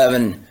 10 or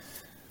 11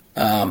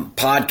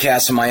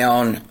 podcasts of my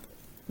own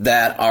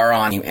that are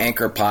on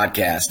Anchor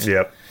Podcast.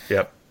 Yep.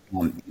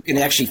 You can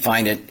actually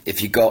find it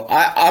if you go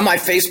on my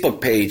Facebook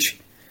page.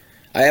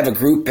 I have a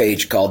group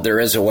page called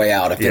There Is a Way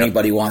Out. If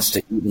anybody wants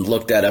to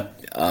look that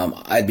up,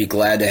 I'd be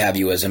glad to have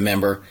you as a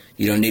member.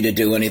 You don't need to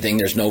do anything.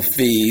 There's no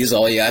fees.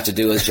 All you have to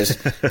do is just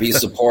be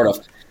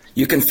supportive.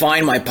 You can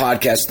find my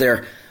podcast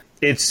there.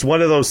 it's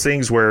one of those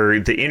things where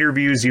the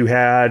interviews you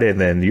had and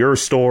then your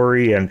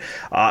story and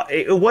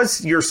it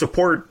was your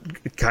support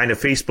kind of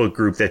Facebook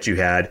group that you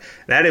had,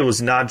 that it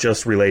was not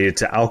just related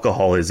to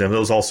alcoholism. It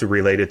was also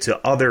related to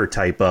other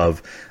type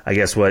of, I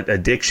guess,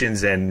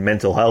 addictions and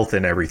mental health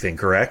and everything,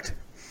 correct?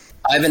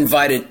 I've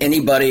invited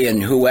anybody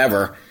and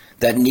whoever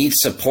that needs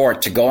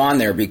support to go on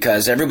there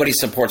because everybody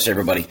supports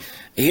everybody.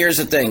 Here's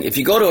the thing. If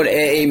you go to an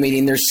AA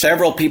meeting, there's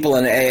several people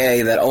in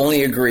AA that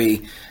only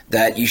agree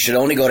that you should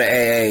only go to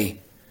AA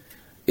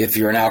if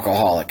you're an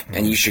alcoholic,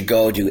 and you should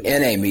go to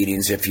NA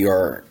meetings if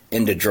you're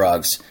into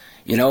drugs.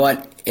 You know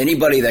what?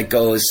 Anybody that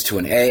goes to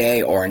an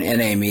AA or an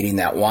NA meeting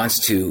that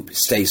wants to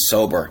stay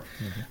sober,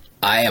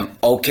 I am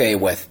okay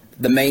with.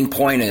 The main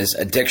point is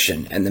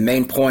addiction, and the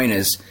main point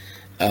is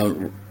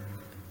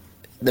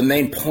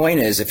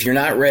if you're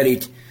not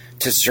ready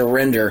to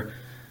surrender,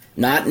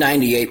 not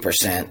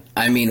 98%,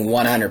 I mean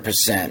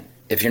 100%.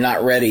 If you're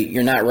not ready,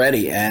 you're not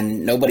ready,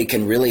 and nobody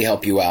can really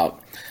help you out.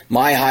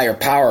 My higher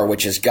power,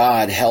 which is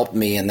God, helped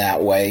me in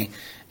that way,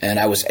 and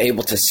I was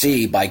able to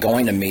see by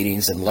going to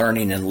meetings and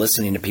learning and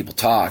listening to people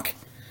talk.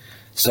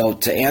 So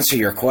to answer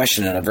your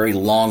question in a very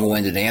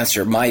long-winded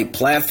answer, my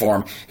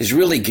platform is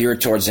really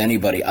geared towards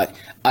anybody.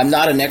 I'm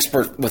not an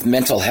expert with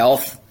mental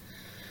health,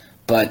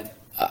 but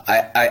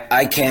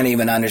I can't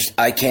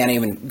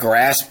even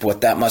grasp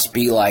what that must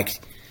be like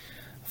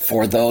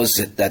for those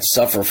that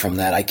suffer from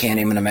that. I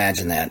can't even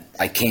imagine that.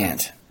 I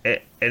can't.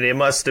 And it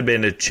must have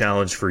been a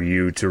challenge for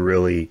you to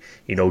really,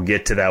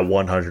 get to that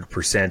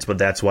 100%. But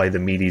that's why the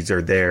meetings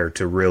are there,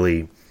 to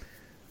really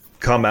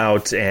come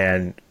out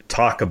and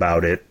talk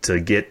about it,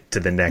 to get to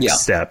the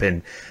next step.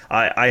 And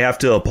I have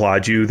to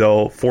applaud you,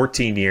 though.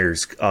 14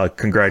 years.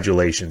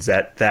 Congratulations.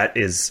 That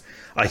is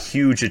a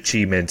huge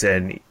achievement.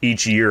 And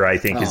each year, I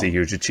think, is a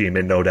huge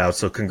achievement, no doubt.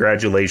 So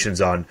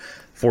congratulations on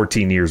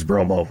 14 years,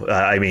 Bromo.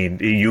 I mean,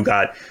 you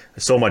got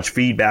so much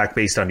feedback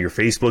based on your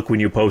Facebook when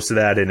you posted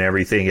that and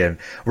everything, and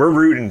we're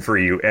rooting for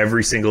you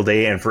every single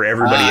day and for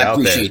everybody out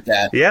there. I appreciate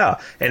that.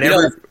 Yeah. And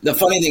the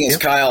funny thing is,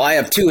 Kyle, I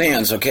have two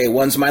hands, okay?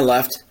 One's my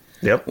left,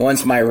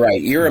 one's my right.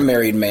 You're a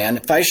married man.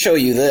 If I show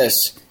you this,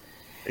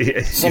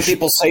 some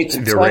people say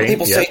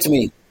to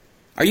me,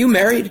 "Are you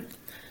married?"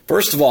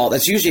 First of all,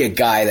 that's usually a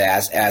guy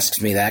that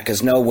asks me that,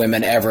 because no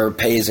women ever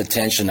pays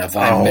attention if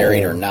I'm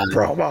married or not.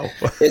 Bromo.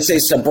 It's a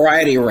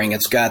sobriety ring.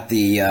 It's got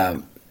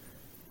the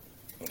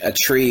a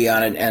tree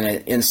on it, and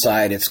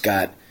inside it's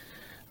got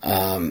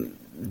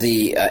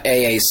the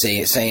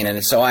AAC saying in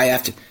it. So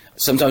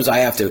sometimes I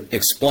have to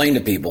explain to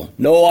people,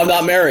 no, I'm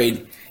not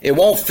married. It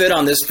won't fit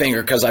on this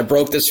finger because I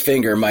broke this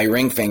finger, my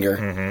ring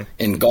finger,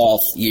 in golf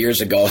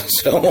years ago,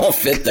 so it won't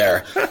fit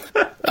there.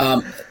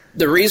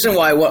 Another reason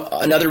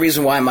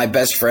why my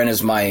best friend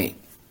is my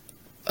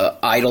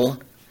idol,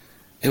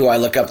 who I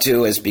look up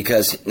to, is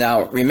because,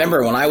 now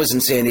remember when I was in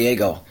San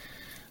Diego,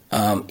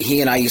 he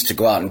and I used to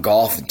go out and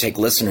golf and take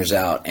listeners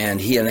out, and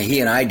he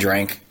and I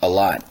drank a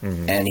lot,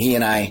 and he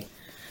and I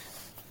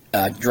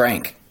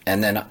drank,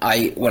 and then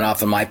I went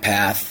off on my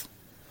path,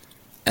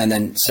 and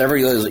then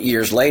several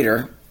years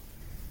later,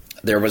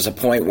 there was a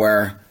point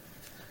where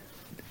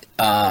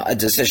a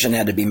decision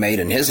had to be made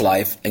in his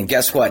life, and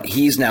guess what?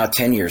 He's now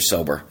 10 years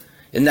sober.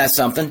 Isn't that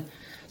something?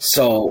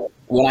 So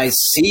when I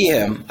see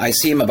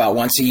him about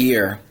once a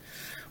year.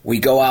 We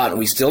go out and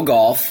we still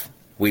golf.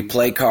 We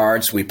play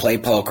cards. We play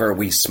poker.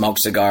 We smoke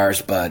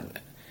cigars, but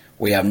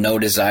we have no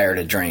desire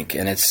to drink.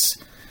 And it's,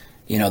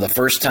 the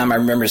first time I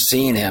remember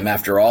seeing him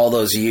after all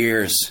those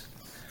years,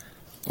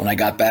 when I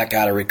got back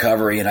out of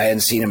recovery, and I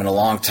hadn't seen him in a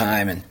long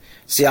time. And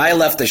see, I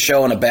left the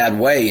show in a bad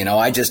way.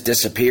 I just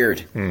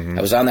disappeared.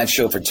 I was on that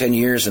show for 10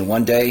 years, and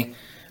one day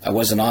I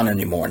wasn't on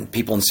anymore. And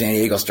people in San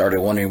Diego started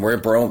wondering,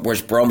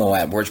 where's Bromo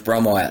at? Where's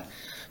Bromo at?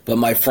 But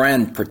my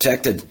friend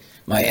protected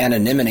my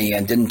anonymity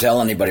and didn't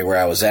tell anybody where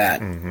I was at.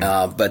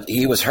 But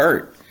he was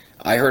hurt.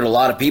 I hurt a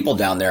lot of people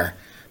down there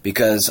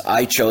because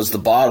I chose the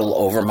bottle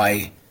over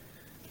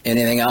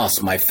anything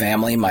else. My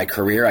family, my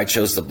career, I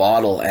chose the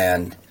bottle,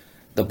 and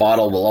the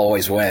bottle will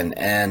always win.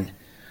 And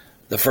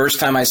the first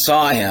time I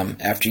saw him,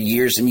 after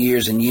years and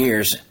years and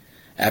years,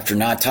 after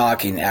not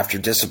talking, after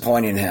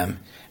disappointing him,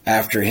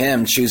 after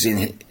him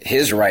choosing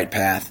his right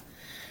path,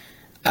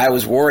 I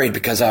was worried,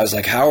 because I was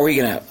like,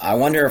 I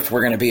wonder if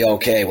we're going to be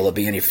okay. Will there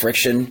be any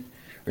friction?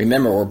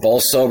 Remember, we're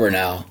both sober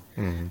now.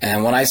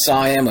 And when I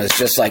saw him, it was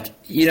just like,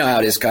 how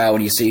it is, Kyle,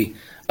 when you see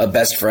a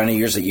best friend of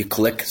yours that you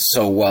click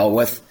so well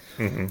with,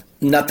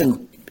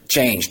 nothing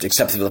changed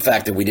except for the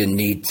fact that we didn't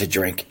need to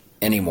drink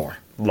anymore.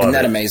 Isn't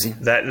that amazing?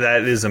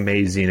 That is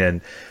amazing.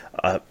 And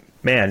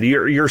man,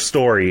 your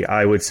story,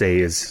 I would say,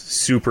 is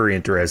super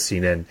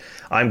interesting, and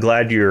I'm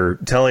glad you're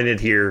telling it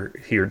here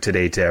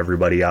today to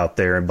everybody out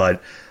there.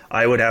 But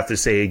I would have to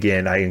say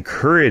again, I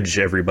encourage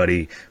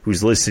everybody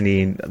who's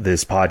listening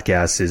this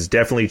podcast is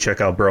definitely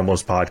check out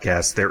Bromo's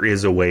podcast. There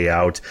is a way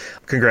out.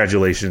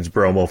 Congratulations,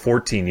 Bromo,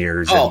 14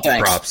 years. Oh,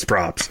 thanks.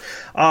 Props.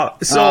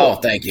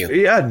 Thank you.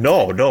 Yeah,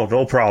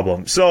 no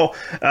problem. So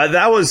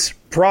that was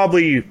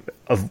probably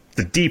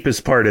the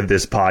deepest part of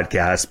this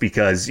podcast,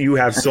 because you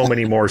have so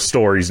many more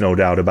stories, no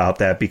doubt about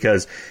that,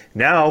 because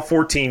now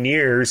 14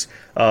 years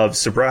of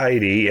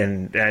sobriety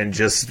and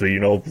just,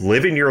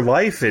 living your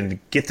life and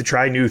get to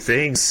try new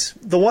things.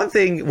 The one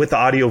thing with the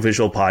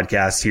audiovisual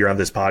podcast here on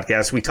this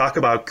podcast, we talk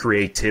about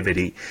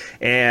creativity.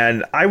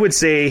 And I would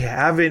say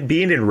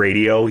being in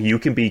radio, you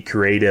can be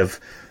creative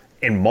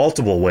in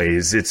multiple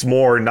ways. It's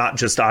more not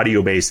just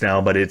audio based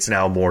now, but it's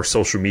now more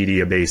social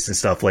media based and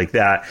stuff like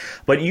that.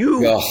 But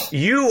you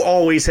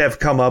always have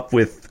come up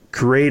with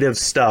creative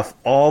stuff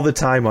all the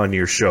time on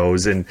your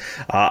shows. And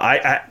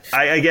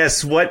I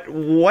guess what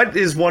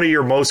is one of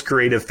your most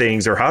creative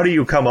things, or how do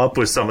you come up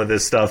with some of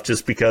this stuff?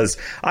 Just because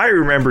I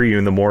remember you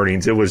in the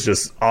mornings, it was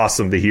just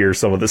awesome to hear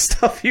some of the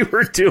stuff you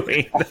were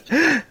doing.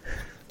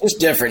 It's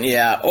different.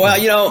 Yeah.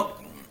 Well,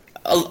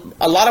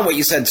 a lot of what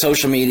you said,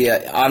 social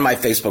media, on my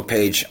Facebook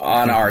page,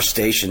 on our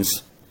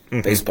station's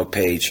Facebook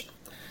page,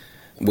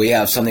 we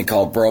have something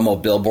called Bromo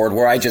Billboard,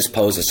 where I just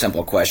pose a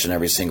simple question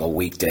every single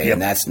weekday, and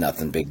that's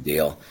nothing big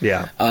deal.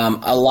 Yeah.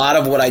 A lot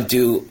of what I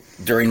do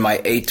during my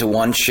 8 to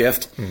 1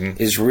 shift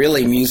is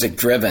really music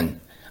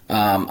driven.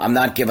 I'm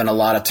not given a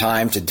lot of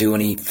time to do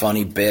any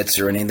funny bits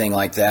or anything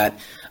like that.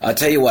 I'll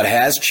tell you what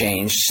has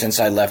changed since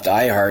I left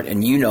iHeart,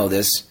 and you know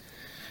this,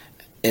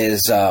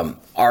 is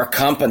our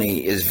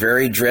company is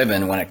very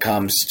driven when it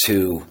comes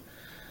to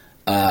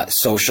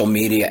social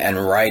media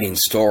and writing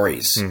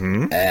stories.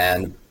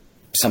 And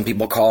some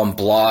people call them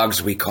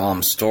blogs, we call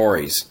them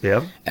stories.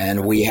 Yep.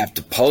 And we have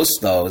to post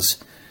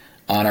those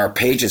on our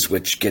pages,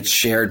 which gets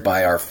shared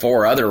by our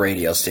 4 other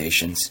radio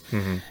stations.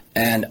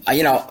 And,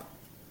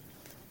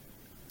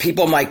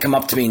 people might come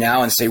up to me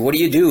now and say, what do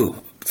you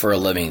do for a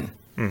living?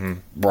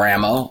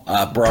 Bromo.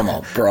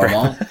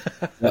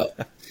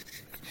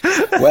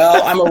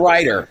 Well, I'm a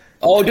writer.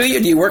 Oh, do you?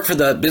 Do you work for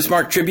the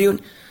Bismarck Tribune?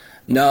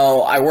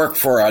 No, I work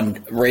for a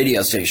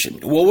radio station.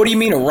 Well, what do you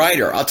mean a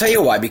writer? I'll tell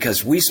you why,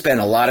 because we spend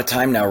a lot of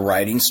time now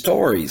writing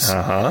stories.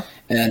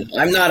 And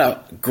I'm not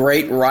a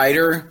great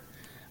writer.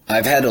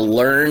 I've had to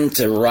learn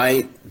to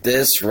write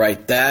this,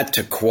 write that,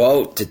 to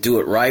quote, to do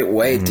it right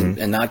way,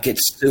 and not get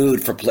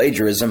sued for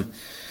plagiarism.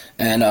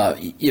 And,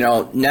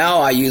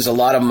 now I use a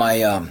lot of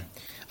my,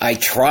 I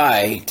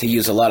try to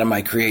use a lot of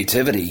my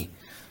creativity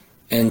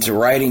into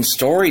writing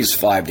stories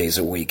 5 days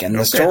a week. And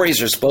the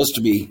stories are supposed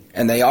to be,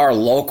 and they are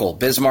local,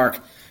 Bismarck,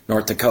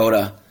 North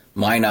Dakota,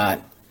 Minot,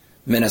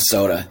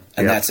 Minnesota,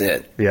 and that's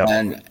it.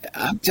 And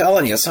I'm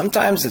telling you,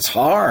 sometimes it's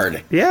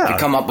hard to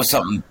come up with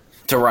something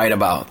to write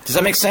about. Does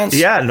that make sense?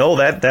 Yeah, no,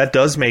 that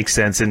does make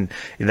sense. And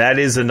that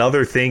is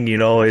another thing,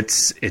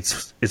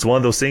 it's one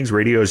of those things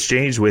radio has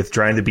changed with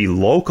trying to be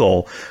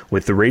local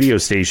with the radio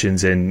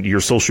stations and your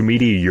social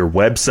media, your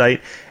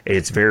website.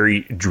 It's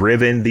very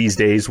driven these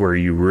days, where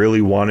you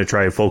really want to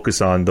try to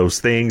focus on those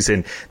things.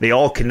 And they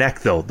all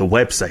connect, though. The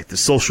website, the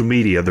social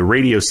media, the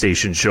radio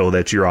station show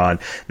that you're on,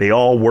 they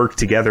all work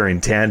together in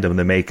tandem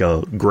to make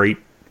a great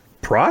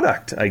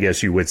product, I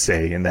guess you would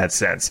say, in that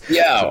sense.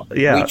 Yeah,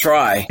 we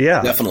try.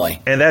 Yeah,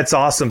 definitely. And that's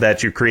awesome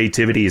that your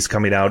creativity is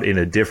coming out in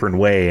a different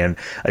way, and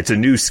it's a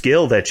new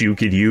skill that you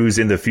could use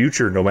in the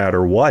future, no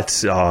matter what,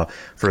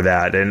 for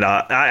that. And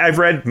I've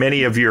read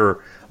many of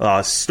your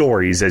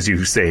stories, as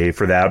you say,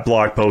 for that,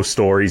 blog post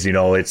stories,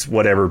 it's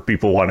whatever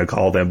people want to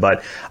call them.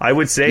 But I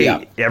would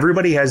say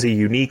everybody has a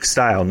unique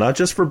style, not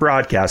just for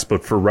broadcast,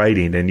 but for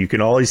writing. And you can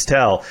always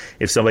tell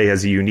if somebody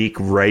has a unique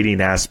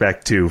writing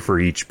aspect too for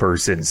each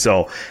person.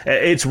 So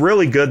it's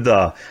really good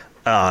to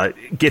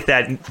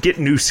get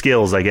new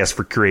skills, I guess,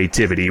 for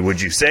creativity, would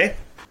you say?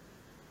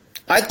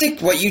 I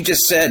think what you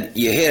just said,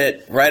 you hit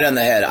it right on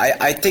the head.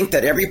 I think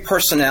that every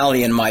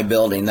personality in my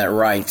building that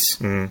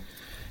writes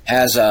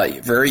has a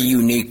very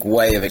unique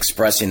way of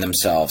expressing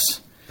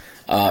themselves.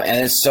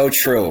 And it's so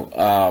true.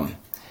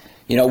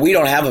 We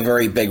don't have a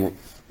very big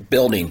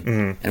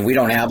building, and we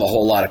don't have a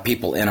whole lot of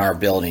people in our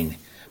building.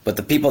 But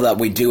the people that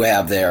we do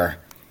have there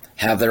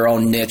have their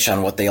own niche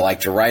on what they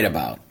like to write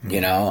about.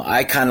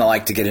 I kind of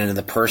like to get into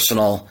the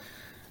personal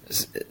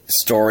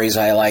stories.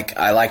 I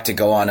like to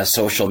go on a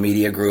social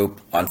media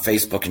group on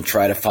Facebook and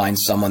try to find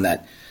someone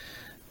that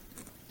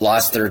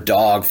lost their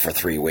dog for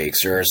 3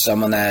 weeks, or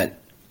someone that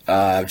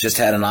just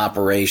had an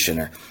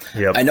operation.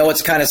 I know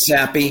it's kind of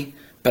sappy,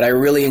 but I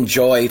really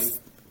enjoy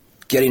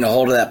getting a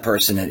hold of that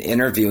person and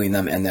interviewing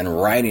them and then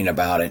writing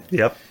about it.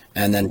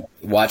 And then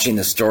watching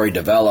the story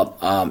develop.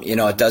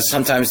 It does.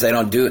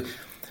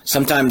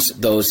 Sometimes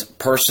those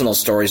personal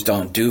stories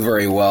don't do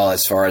very well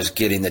as far as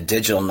getting the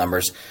digital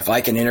numbers. If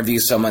I can interview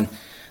someone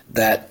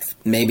that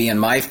maybe in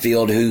my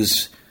field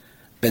who's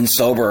been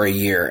sober a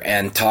year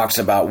and talks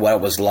about what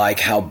it was like,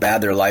 how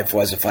bad their life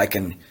was, if I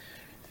can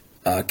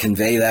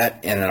convey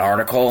that in an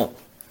article,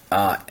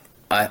 and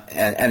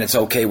it's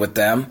okay with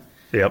them.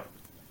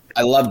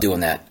 I love doing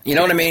that. You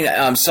know what I mean?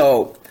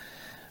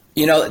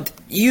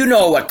 You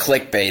know what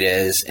clickbait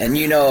is, and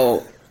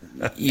you're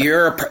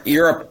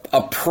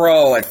a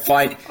pro at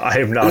finding. I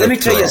am not. Let me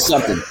tell you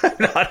something.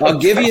 I'll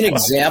give you an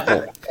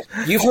example.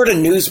 You've heard of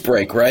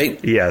Newsbreak, right?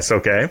 Yes.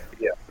 Okay.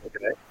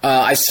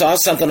 I saw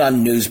something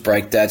on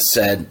Newsbreak that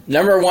said,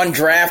 number one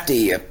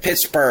drafty of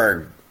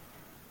Pittsburgh,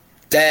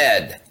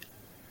 dead.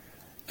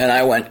 And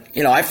I went,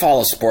 I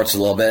follow sports a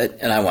little bit,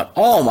 and I went,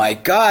 oh my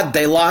God,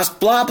 they lost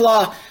blah,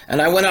 blah.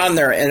 And I went on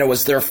there, and it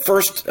was their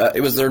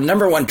it was their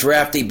number one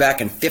draftee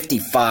back in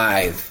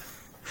 55.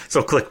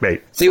 So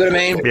clickbait. See what I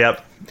mean?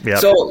 Yep.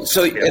 So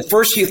at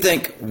first you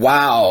think,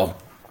 wow,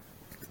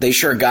 they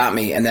sure got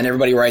me. And then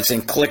everybody writes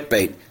in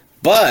clickbait.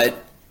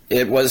 But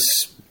it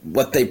was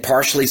what they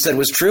partially said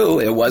was true.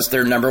 It was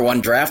their number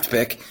one draft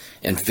pick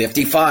in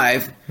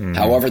 55. Mm-hmm.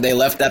 However, they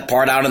left that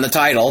part out in the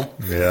title.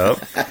 Yep.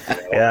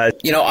 Yeah.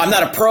 I'm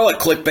not a pro at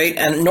clickbait,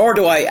 and nor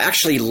do I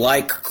actually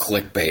like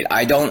clickbait.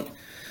 I don't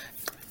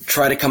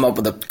try to come up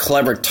with a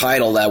clever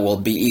title that will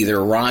be either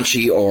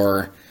raunchy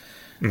or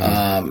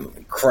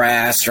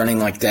crass or anything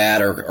like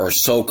that, or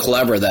so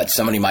clever that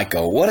somebody might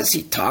go, "What is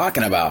he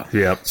talking about?"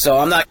 Yep. So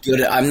I'm not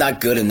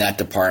good in that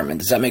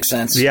department. Does that make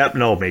sense? Yep.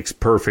 No, it makes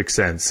perfect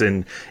sense.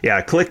 And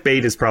yeah,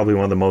 clickbait is probably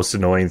one of the most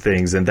annoying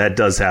things, and that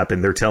does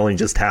happen. They're telling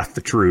just half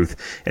the truth,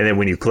 and then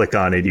when you click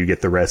on it, you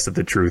get the rest of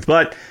the truth.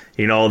 But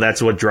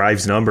that's what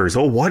drives numbers.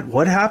 Oh,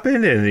 what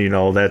happened? And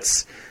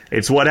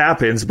it's what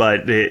happens,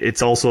 but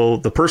it's also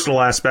the personal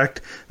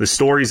aspect, the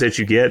stories that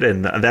you get,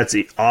 and that's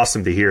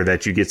awesome to hear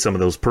that you get some of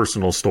those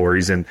personal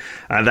stories, and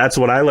that's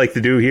what I like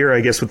to do here,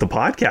 I guess, with the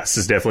podcast,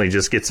 is definitely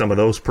just get some of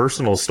those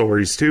personal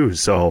stories too.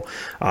 So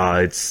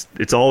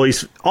it's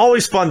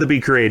always fun to be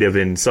creative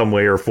in some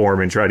way or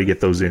form and try to get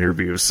those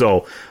interviews.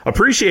 So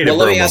appreciate it,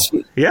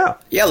 Bromo.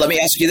 Yeah, let me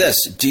ask you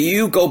this: do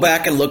you go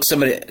back and look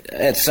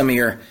at some of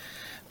your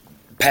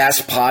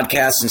past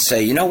podcasts and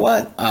say, you know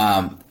what,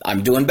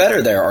 I'm doing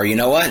better there, or you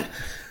know what,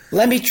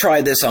 let me try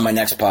this on my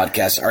next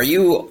podcast?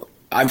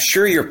 I'm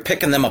sure you're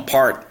picking them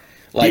apart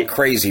like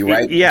crazy,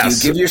 right?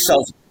 Yes. Do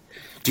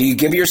you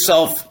give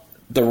yourself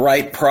the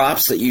right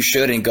props that you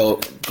should and go,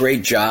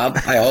 great job,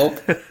 I hope?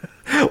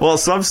 Well,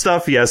 some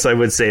stuff, yes, I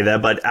would say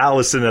that. But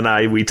Allison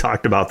and we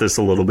talked about this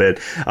a little bit.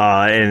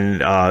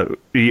 And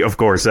of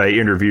course, I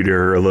interviewed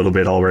her a little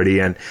bit already.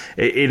 And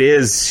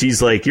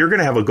she's like, you're going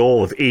to have a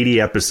goal of 80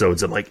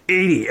 episodes. I'm like,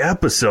 80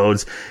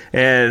 episodes?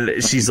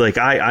 And she's like,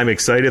 I'm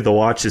excited to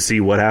watch to see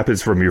what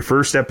happens from your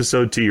first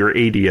episode to your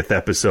 80th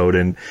episode.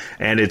 And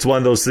it's one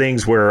of those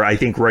things where I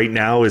think right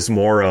now is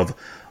more of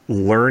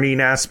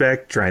learning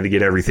aspect, trying to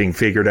get everything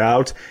figured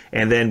out,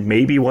 and then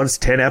maybe once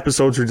 10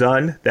 episodes are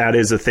done, that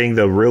is a thing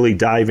to really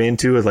dive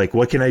into, is like,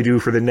 what can I do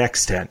for the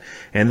next 10,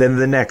 and then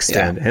the next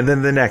 10, and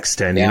then the next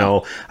 10.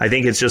 I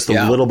think it's just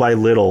a little by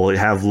little,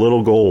 have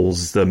little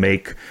goals to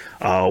make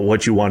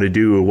what you want to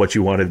do, what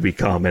you want to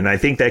become. And I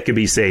think that could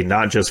be said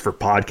not just for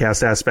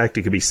podcast aspect,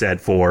 it could be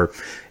said for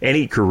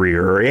any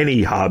career or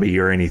any hobby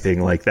or anything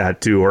like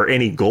that too, or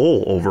any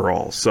goal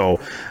overall. So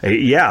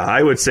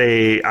I would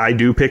say I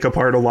do pick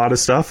apart a lot of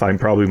stuff. I'm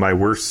probably my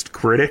worst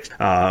critic,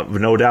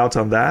 no doubt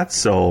on that.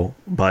 So,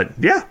 but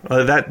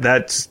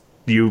that's,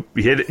 you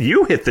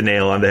hit the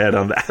nail on the head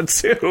on that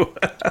too.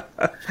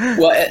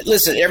 Well,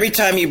 listen, every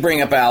time you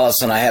bring up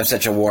Allison, I have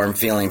such a warm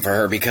feeling for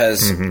her,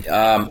 because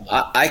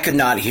I could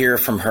not hear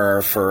from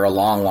her for a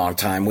long, long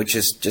time, which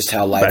is just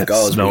how life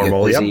goes.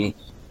 Normal, we get busy. Yep.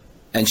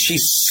 And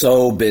she's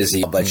so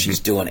busy, but she's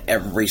doing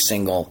every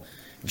single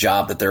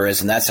job that there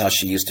is, and that's how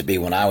she used to be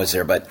when I was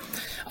there. But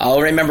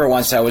I'll remember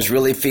once I was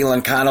really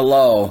feeling kind of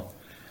low,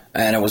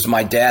 and it was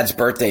my dad's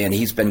birthday, and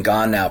he's been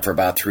gone now for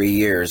about 3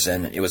 years.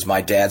 And it was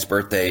my dad's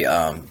birthday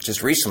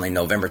just recently,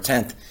 November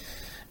 10th.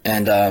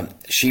 And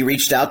she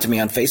reached out to me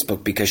on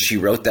Facebook because she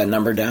wrote that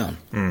number down.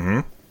 Mm-hmm.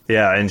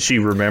 Yeah, and she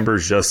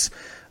remembers just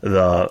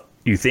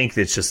you think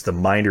it's just the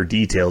minor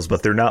details,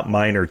 but they're not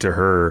minor to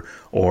her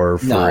or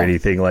for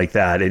anything like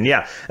that.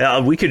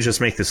 And we could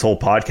just make this whole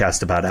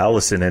podcast about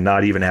Allison and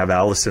not even have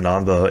Allison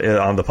on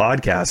the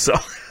podcast. So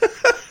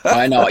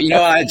I know.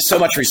 I had so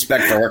much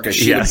respect for her, because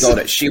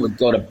she would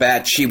go to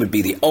bat. She would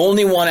be the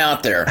only one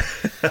out there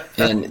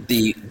in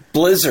the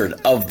blizzard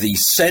of the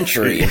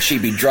century, and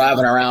she'd be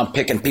driving around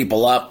picking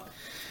people up.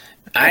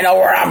 I know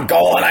where I'm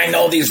going. I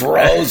know these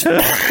roads.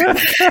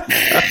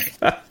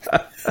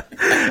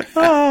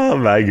 Oh,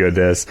 my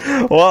goodness.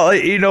 Well,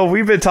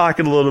 we've been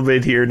talking a little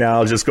bit here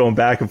now, just going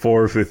back and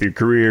forth with your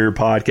career,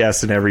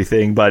 podcast, and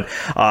everything. But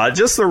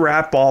just to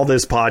wrap all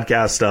this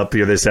podcast up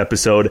here, this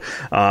episode,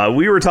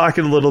 we were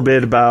talking a little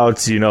bit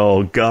about,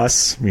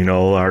 Gus,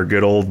 our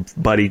good old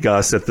buddy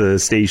Gus at the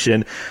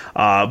station.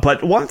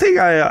 But one thing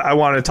I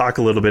want to talk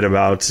a little bit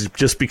about,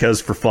 just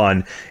because for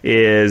fun,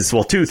 is,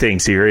 well, two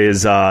things here,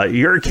 is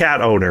you're a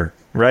cat owner,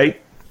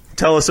 right?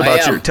 Tell us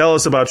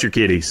about your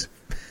kitties.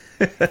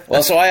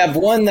 Well, so I have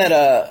one that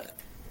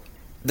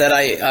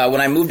I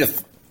when I moved to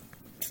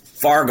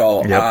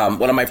Fargo,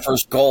 one of my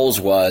first goals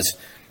was,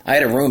 I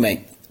had a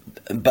roommate,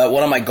 but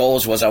one of my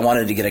goals was I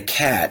wanted to get a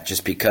cat,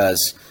 just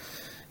because,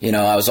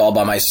 I was all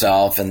by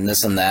myself and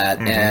this and that.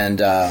 Mm-hmm.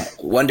 And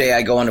one day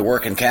I go into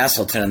work in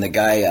Castleton, and the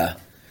guy,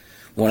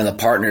 one of the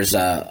partners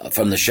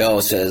from the show,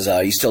 says,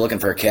 "You still looking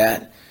for a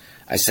cat?"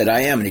 I said,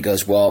 "I am." And he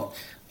goes, "Well,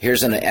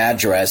 here's an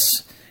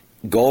address.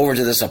 Go over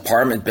to this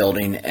apartment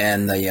building,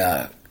 and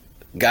the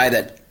guy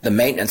that the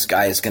maintenance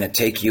guy is going to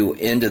take you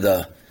into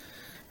the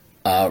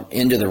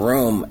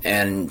room,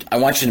 and I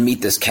want you to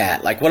meet this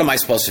cat. Like, what am I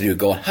supposed to do?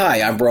 Go,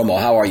 hi, I'm Bromo.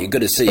 How are you?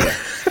 Good to see you.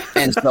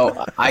 And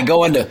so I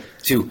go in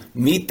to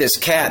meet this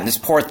cat, and this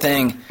poor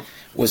thing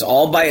was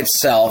all by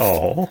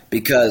itself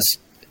because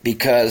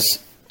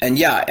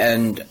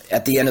and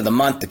at the end of the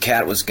month, the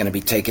cat was going to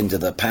be taken to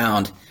the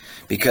pound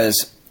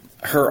because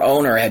her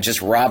owner had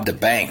just robbed a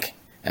bank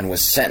and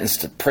was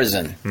sentenced to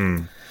prison.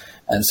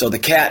 And so the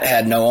cat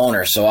had no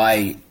owner, so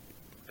I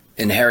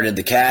inherited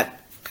the cat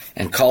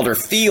and called her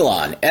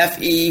Felon,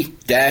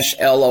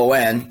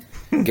 Felon,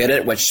 get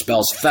it, which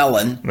spells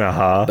felon,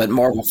 but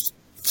more.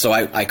 So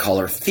I call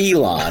her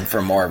Felon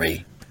for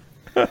Morby.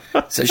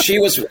 So she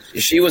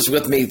was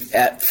with me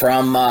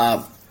from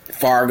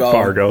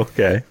Fargo,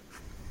 okay,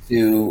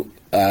 to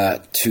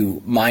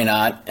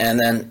Minot, and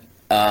then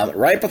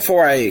right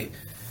before I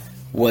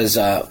had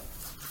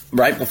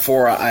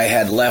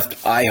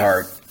left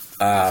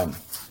iHeart,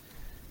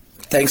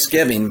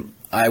 Thanksgiving,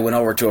 I went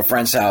over to a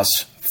friend's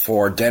house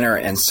for dinner,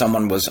 and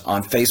someone was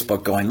on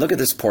Facebook going, look at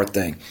this poor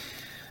thing.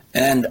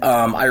 And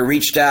I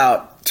reached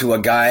out to a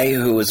guy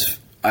who was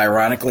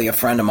ironically a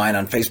friend of mine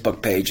on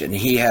Facebook page, and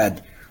he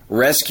had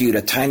rescued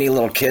a tiny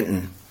little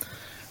kitten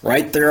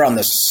right there on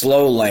the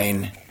slow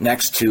lane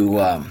next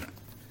to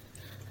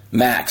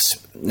Max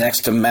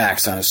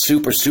on a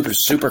super, super,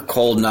 super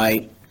cold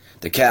night.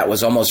 The cat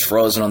was almost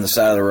frozen on the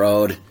side of the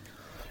road.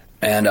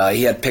 And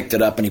he had picked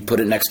it up, and he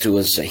put it next to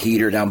his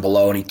heater down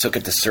below, and he took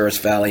it to Souris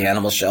Valley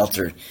Animal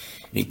Shelter. And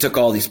he took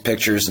all these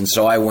pictures, and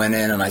so I went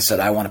in, and I said,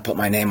 I want to put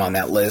my name on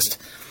that list.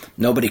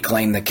 Nobody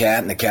claimed the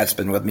cat, and the cat's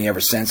been with me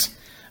ever since.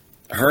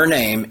 Her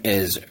name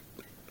is,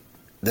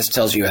 this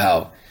tells you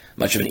how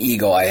much of an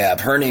ego I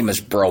have. Her name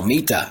is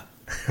Bromita.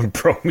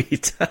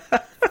 Bromita.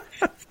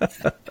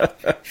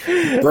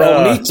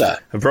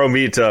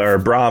 Bromita or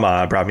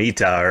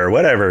Brahmita or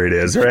whatever it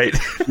is, right?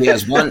 She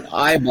has one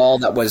eyeball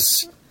that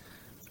was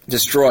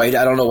destroyed.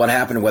 I don't know what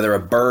happened, whether a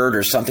bird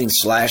or something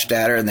slashed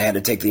at her and they had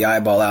to take the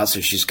eyeball out, so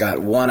she's got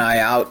one eye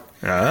out.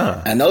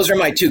 And those are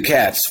my two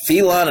cats,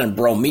 Felon and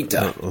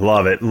Bromita.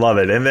 Love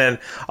it. And then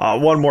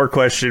one more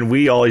question.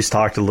 We always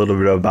talked a little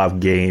bit about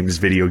games,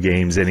 video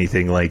games,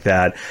 anything like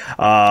that.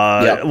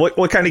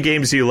 What kind of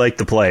games do you like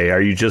to play?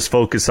 Are you just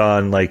focused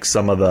on like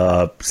some of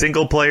the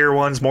single player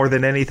ones more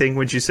than anything,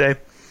 would you say?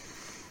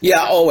 Yeah,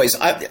 always.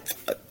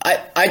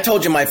 I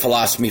told you my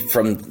philosophy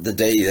from the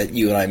day that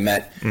you and I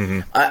met.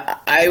 Mm-hmm.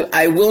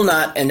 I will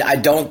not, and I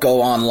don't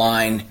go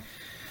online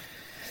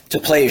to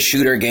play a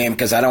shooter game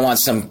because I don't want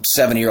some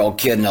 7-year-old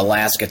kid in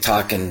Alaska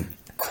talking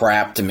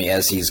crap to me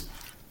as he's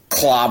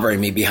clobbering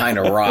me behind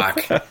a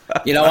rock.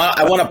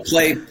 I want to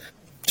play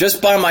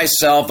just by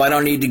myself. I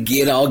don't need to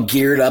get all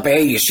geared up.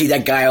 Hey, you see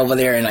that guy over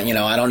there? And,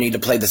 I don't need to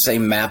play the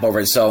same map over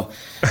it. So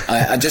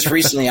I just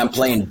recently I'm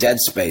playing Dead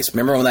Space.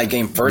 Remember when that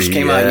game first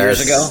came out years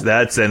ago?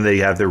 And they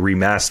have the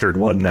remastered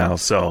one now.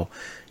 So,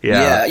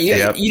 yeah.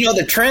 Yep.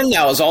 The trend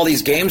now is all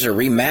these games are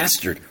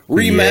remastered.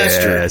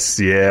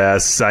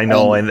 Yes, I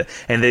know. And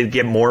they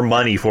get more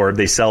money for it.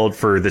 They sell it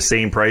for the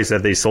same price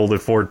that they sold it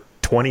for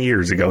 20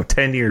 years ago,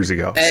 10 years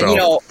ago.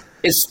 And,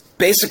 it's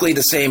basically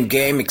the same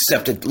game,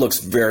 except it looks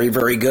very,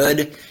 very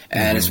good,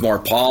 and it's more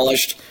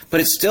polished.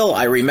 But it's still,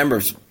 I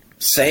remember,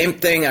 same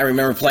thing. I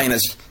remember playing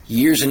this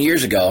years and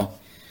years ago.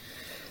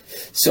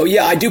 So,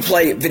 yeah, I do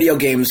play video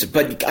games.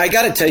 But I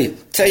got to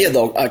tell you,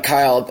 though,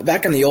 Kyle,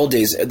 back in the old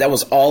days, that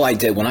was all I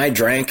did. When I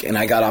drank and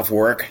I got off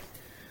work,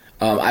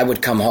 I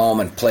would come home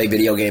and play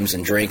video games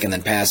and drink and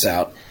then pass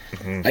out.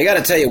 Mm-hmm. I got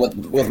to tell you,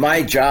 with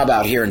my job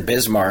out here in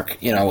Bismarck,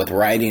 with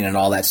writing and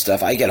all that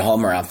stuff, I get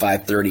home around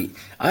 5:30.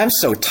 I'm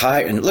so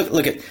tired. And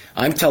look at,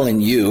 I'm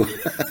telling you,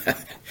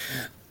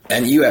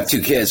 and you have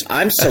 2 kids.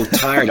 I'm so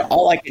tired.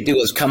 All I could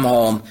do is come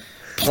home,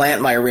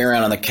 plant my rear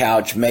end on the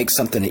couch, make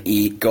something to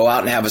eat, go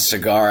out and have a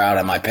cigar out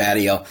on my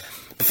patio.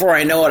 Before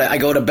I know it, I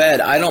go to bed.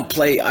 I don't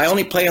play. I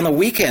only play on the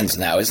weekends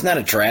now. Isn't that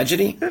a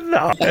tragedy?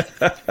 No.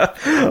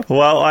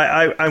 Well,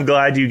 I'm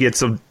glad you get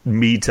some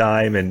me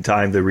time and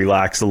time to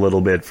relax a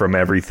little bit from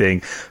everything,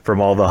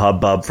 from all the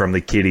hubbub from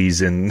the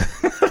kiddies and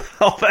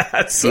all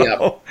that.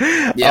 So,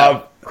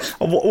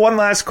 one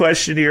last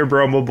question here,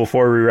 Bromo,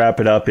 before we wrap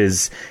it up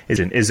is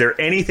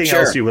there anything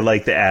else you would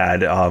like to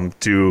add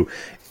to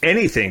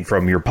anything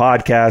from your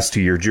podcast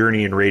to your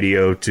journey in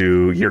radio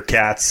to your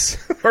cats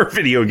or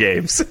video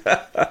games?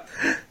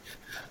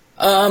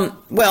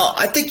 Well,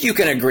 I think you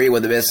can agree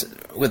with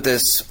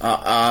this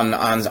on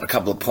a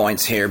couple of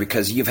points here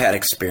because you've had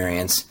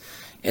experience.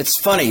 It's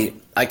funny.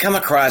 I come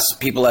across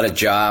people at a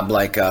job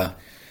like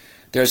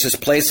there's this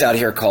place out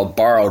here called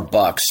Borrowed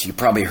Bucks. You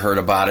probably heard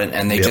about it,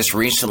 and they just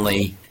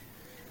recently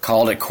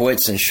called it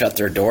quits and shut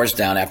their doors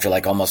down after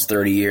like almost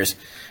 30 years.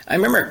 I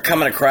remember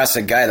coming across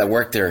a guy that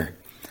worked there,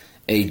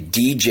 a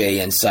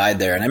DJ inside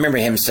there, and I remember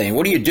him saying,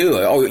 "What do you do?"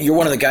 "Oh, you're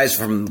one of the guys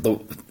from the..."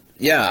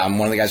 "Yeah, I'm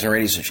one of the guys on the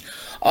radio station."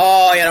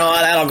 "Oh,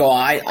 I don't go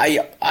on.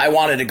 I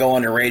wanted to go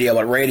into radio,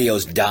 but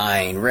radio's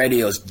dying.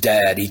 Radio's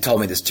dead." He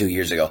told me this 2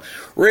 years ago.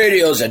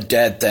 Radio's a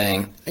dead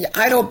thing.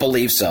 I don't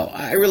believe so.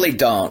 I really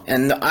don't.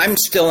 And I'm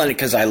still in it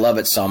because I love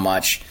it so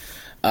much.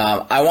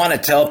 I want to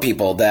tell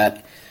people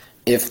that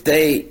if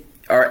they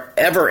are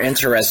ever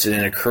interested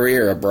in a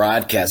career of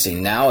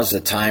broadcasting, now is the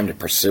time to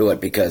pursue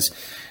it, because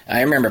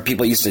I remember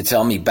people used to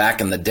tell me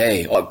back in the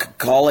day, oh,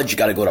 college, you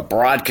got to go to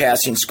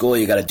broadcasting school,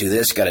 you got to do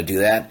this, you got to do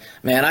that.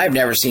 Man, I've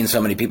never seen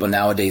so many people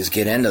nowadays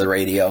get into the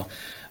radio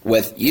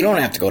with, you don't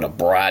have to go to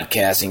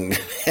broadcasting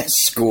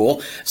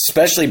school,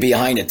 especially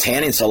behind a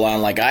tanning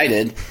salon like I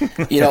did.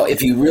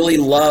 If you really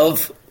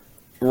love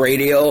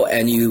radio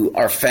and you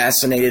are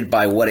fascinated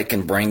by what it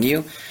can bring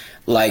you,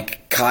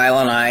 like Kyle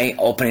and I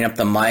opening up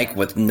the mic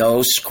with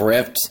no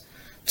script,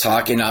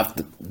 talking off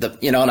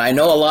and I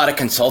know a lot of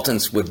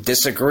consultants would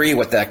disagree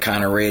with that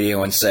kind of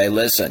radio and say,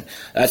 listen,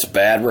 that's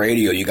bad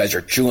radio. You guys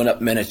are chewing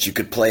up minutes. You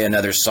could play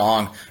another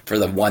song for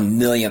the 1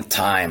 millionth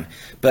time.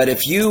 But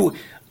if you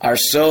are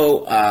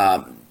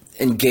so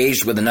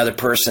engaged with another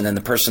person and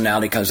the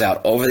personality comes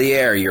out over the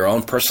air, your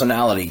own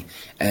personality,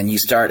 and you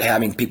start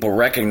having people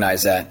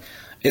recognize that,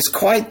 it's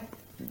quite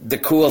the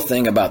cool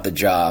thing about the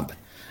job.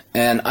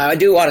 And I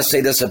do want to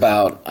say this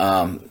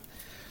about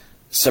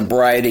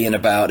sobriety and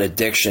about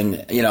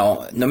addiction.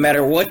 No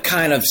matter what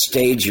kind of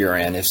stage you're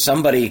in, if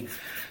somebody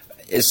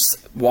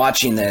is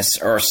watching this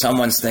or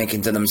someone's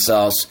thinking to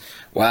themselves,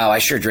 wow, I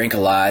sure drink a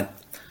lot,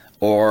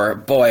 or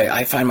boy,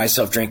 I find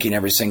myself drinking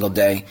every single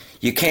day,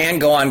 you can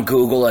go on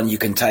Google and you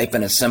can type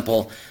in a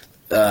simple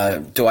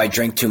do I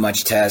drink too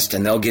much test,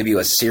 and they'll give you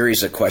a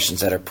series of questions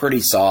that are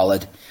pretty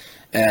solid.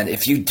 And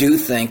if you do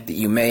think that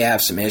you may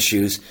have some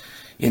issues,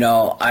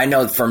 I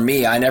know for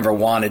me, I never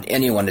wanted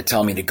anyone to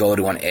tell me to go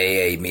to an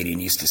AA meeting.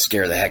 It used to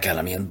scare the heck out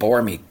of me and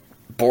bore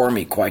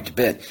me quite a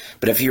bit.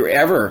 But if you're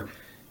ever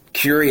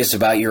curious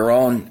about your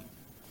own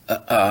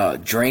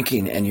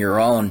drinking and your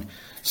own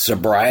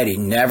sobriety,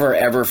 never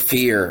ever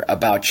fear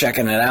about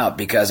checking it out,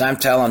 because I'm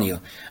telling you,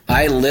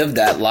 I lived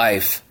that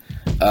life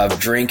of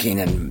drinking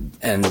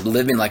and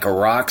living like a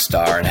rock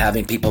star and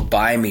having people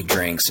buy me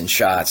drinks and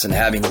shots and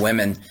having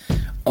women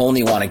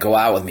only want to go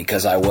out with me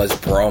because I was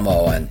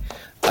Bromo and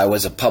I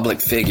was a public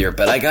figure.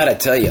 But I got to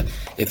tell you,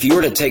 if you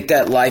were to take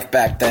that life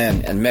back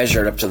then and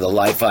measure it up to the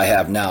life I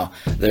have now,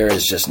 there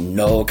is just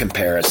no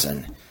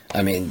comparison.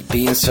 I mean,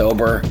 being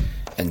sober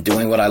and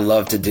doing what I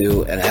love to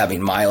do and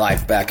having my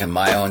life back in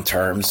my own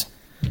terms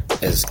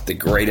is the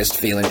greatest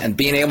feeling. And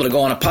being able to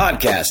go on a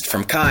podcast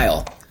from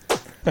Kyle,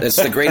 that's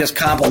the greatest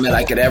compliment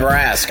I could ever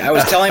ask. I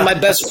was telling my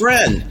best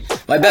friend,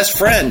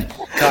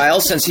 Kyle,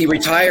 since he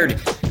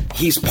retired,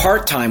 he's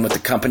part-time with the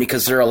company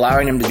because they're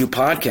allowing him to do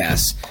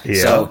podcasts.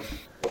 Yeah. So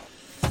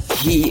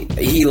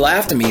he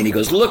laughed at me and he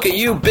goes, look at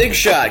you, big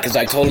shot, because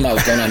I told him I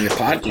was going on your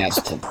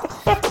podcast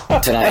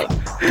tonight.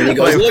 And he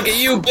goes, look at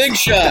you, big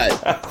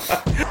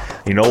shot.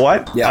 You know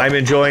what? Yeah. I'm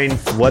enjoying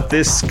what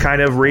this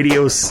kind of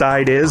radio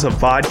side is of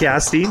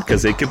podcasting,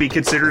 because it could be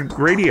considered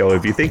radio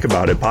if you think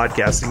about it.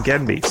 Podcasting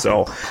can be.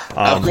 So,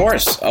 of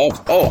course.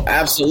 Oh,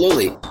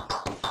 absolutely.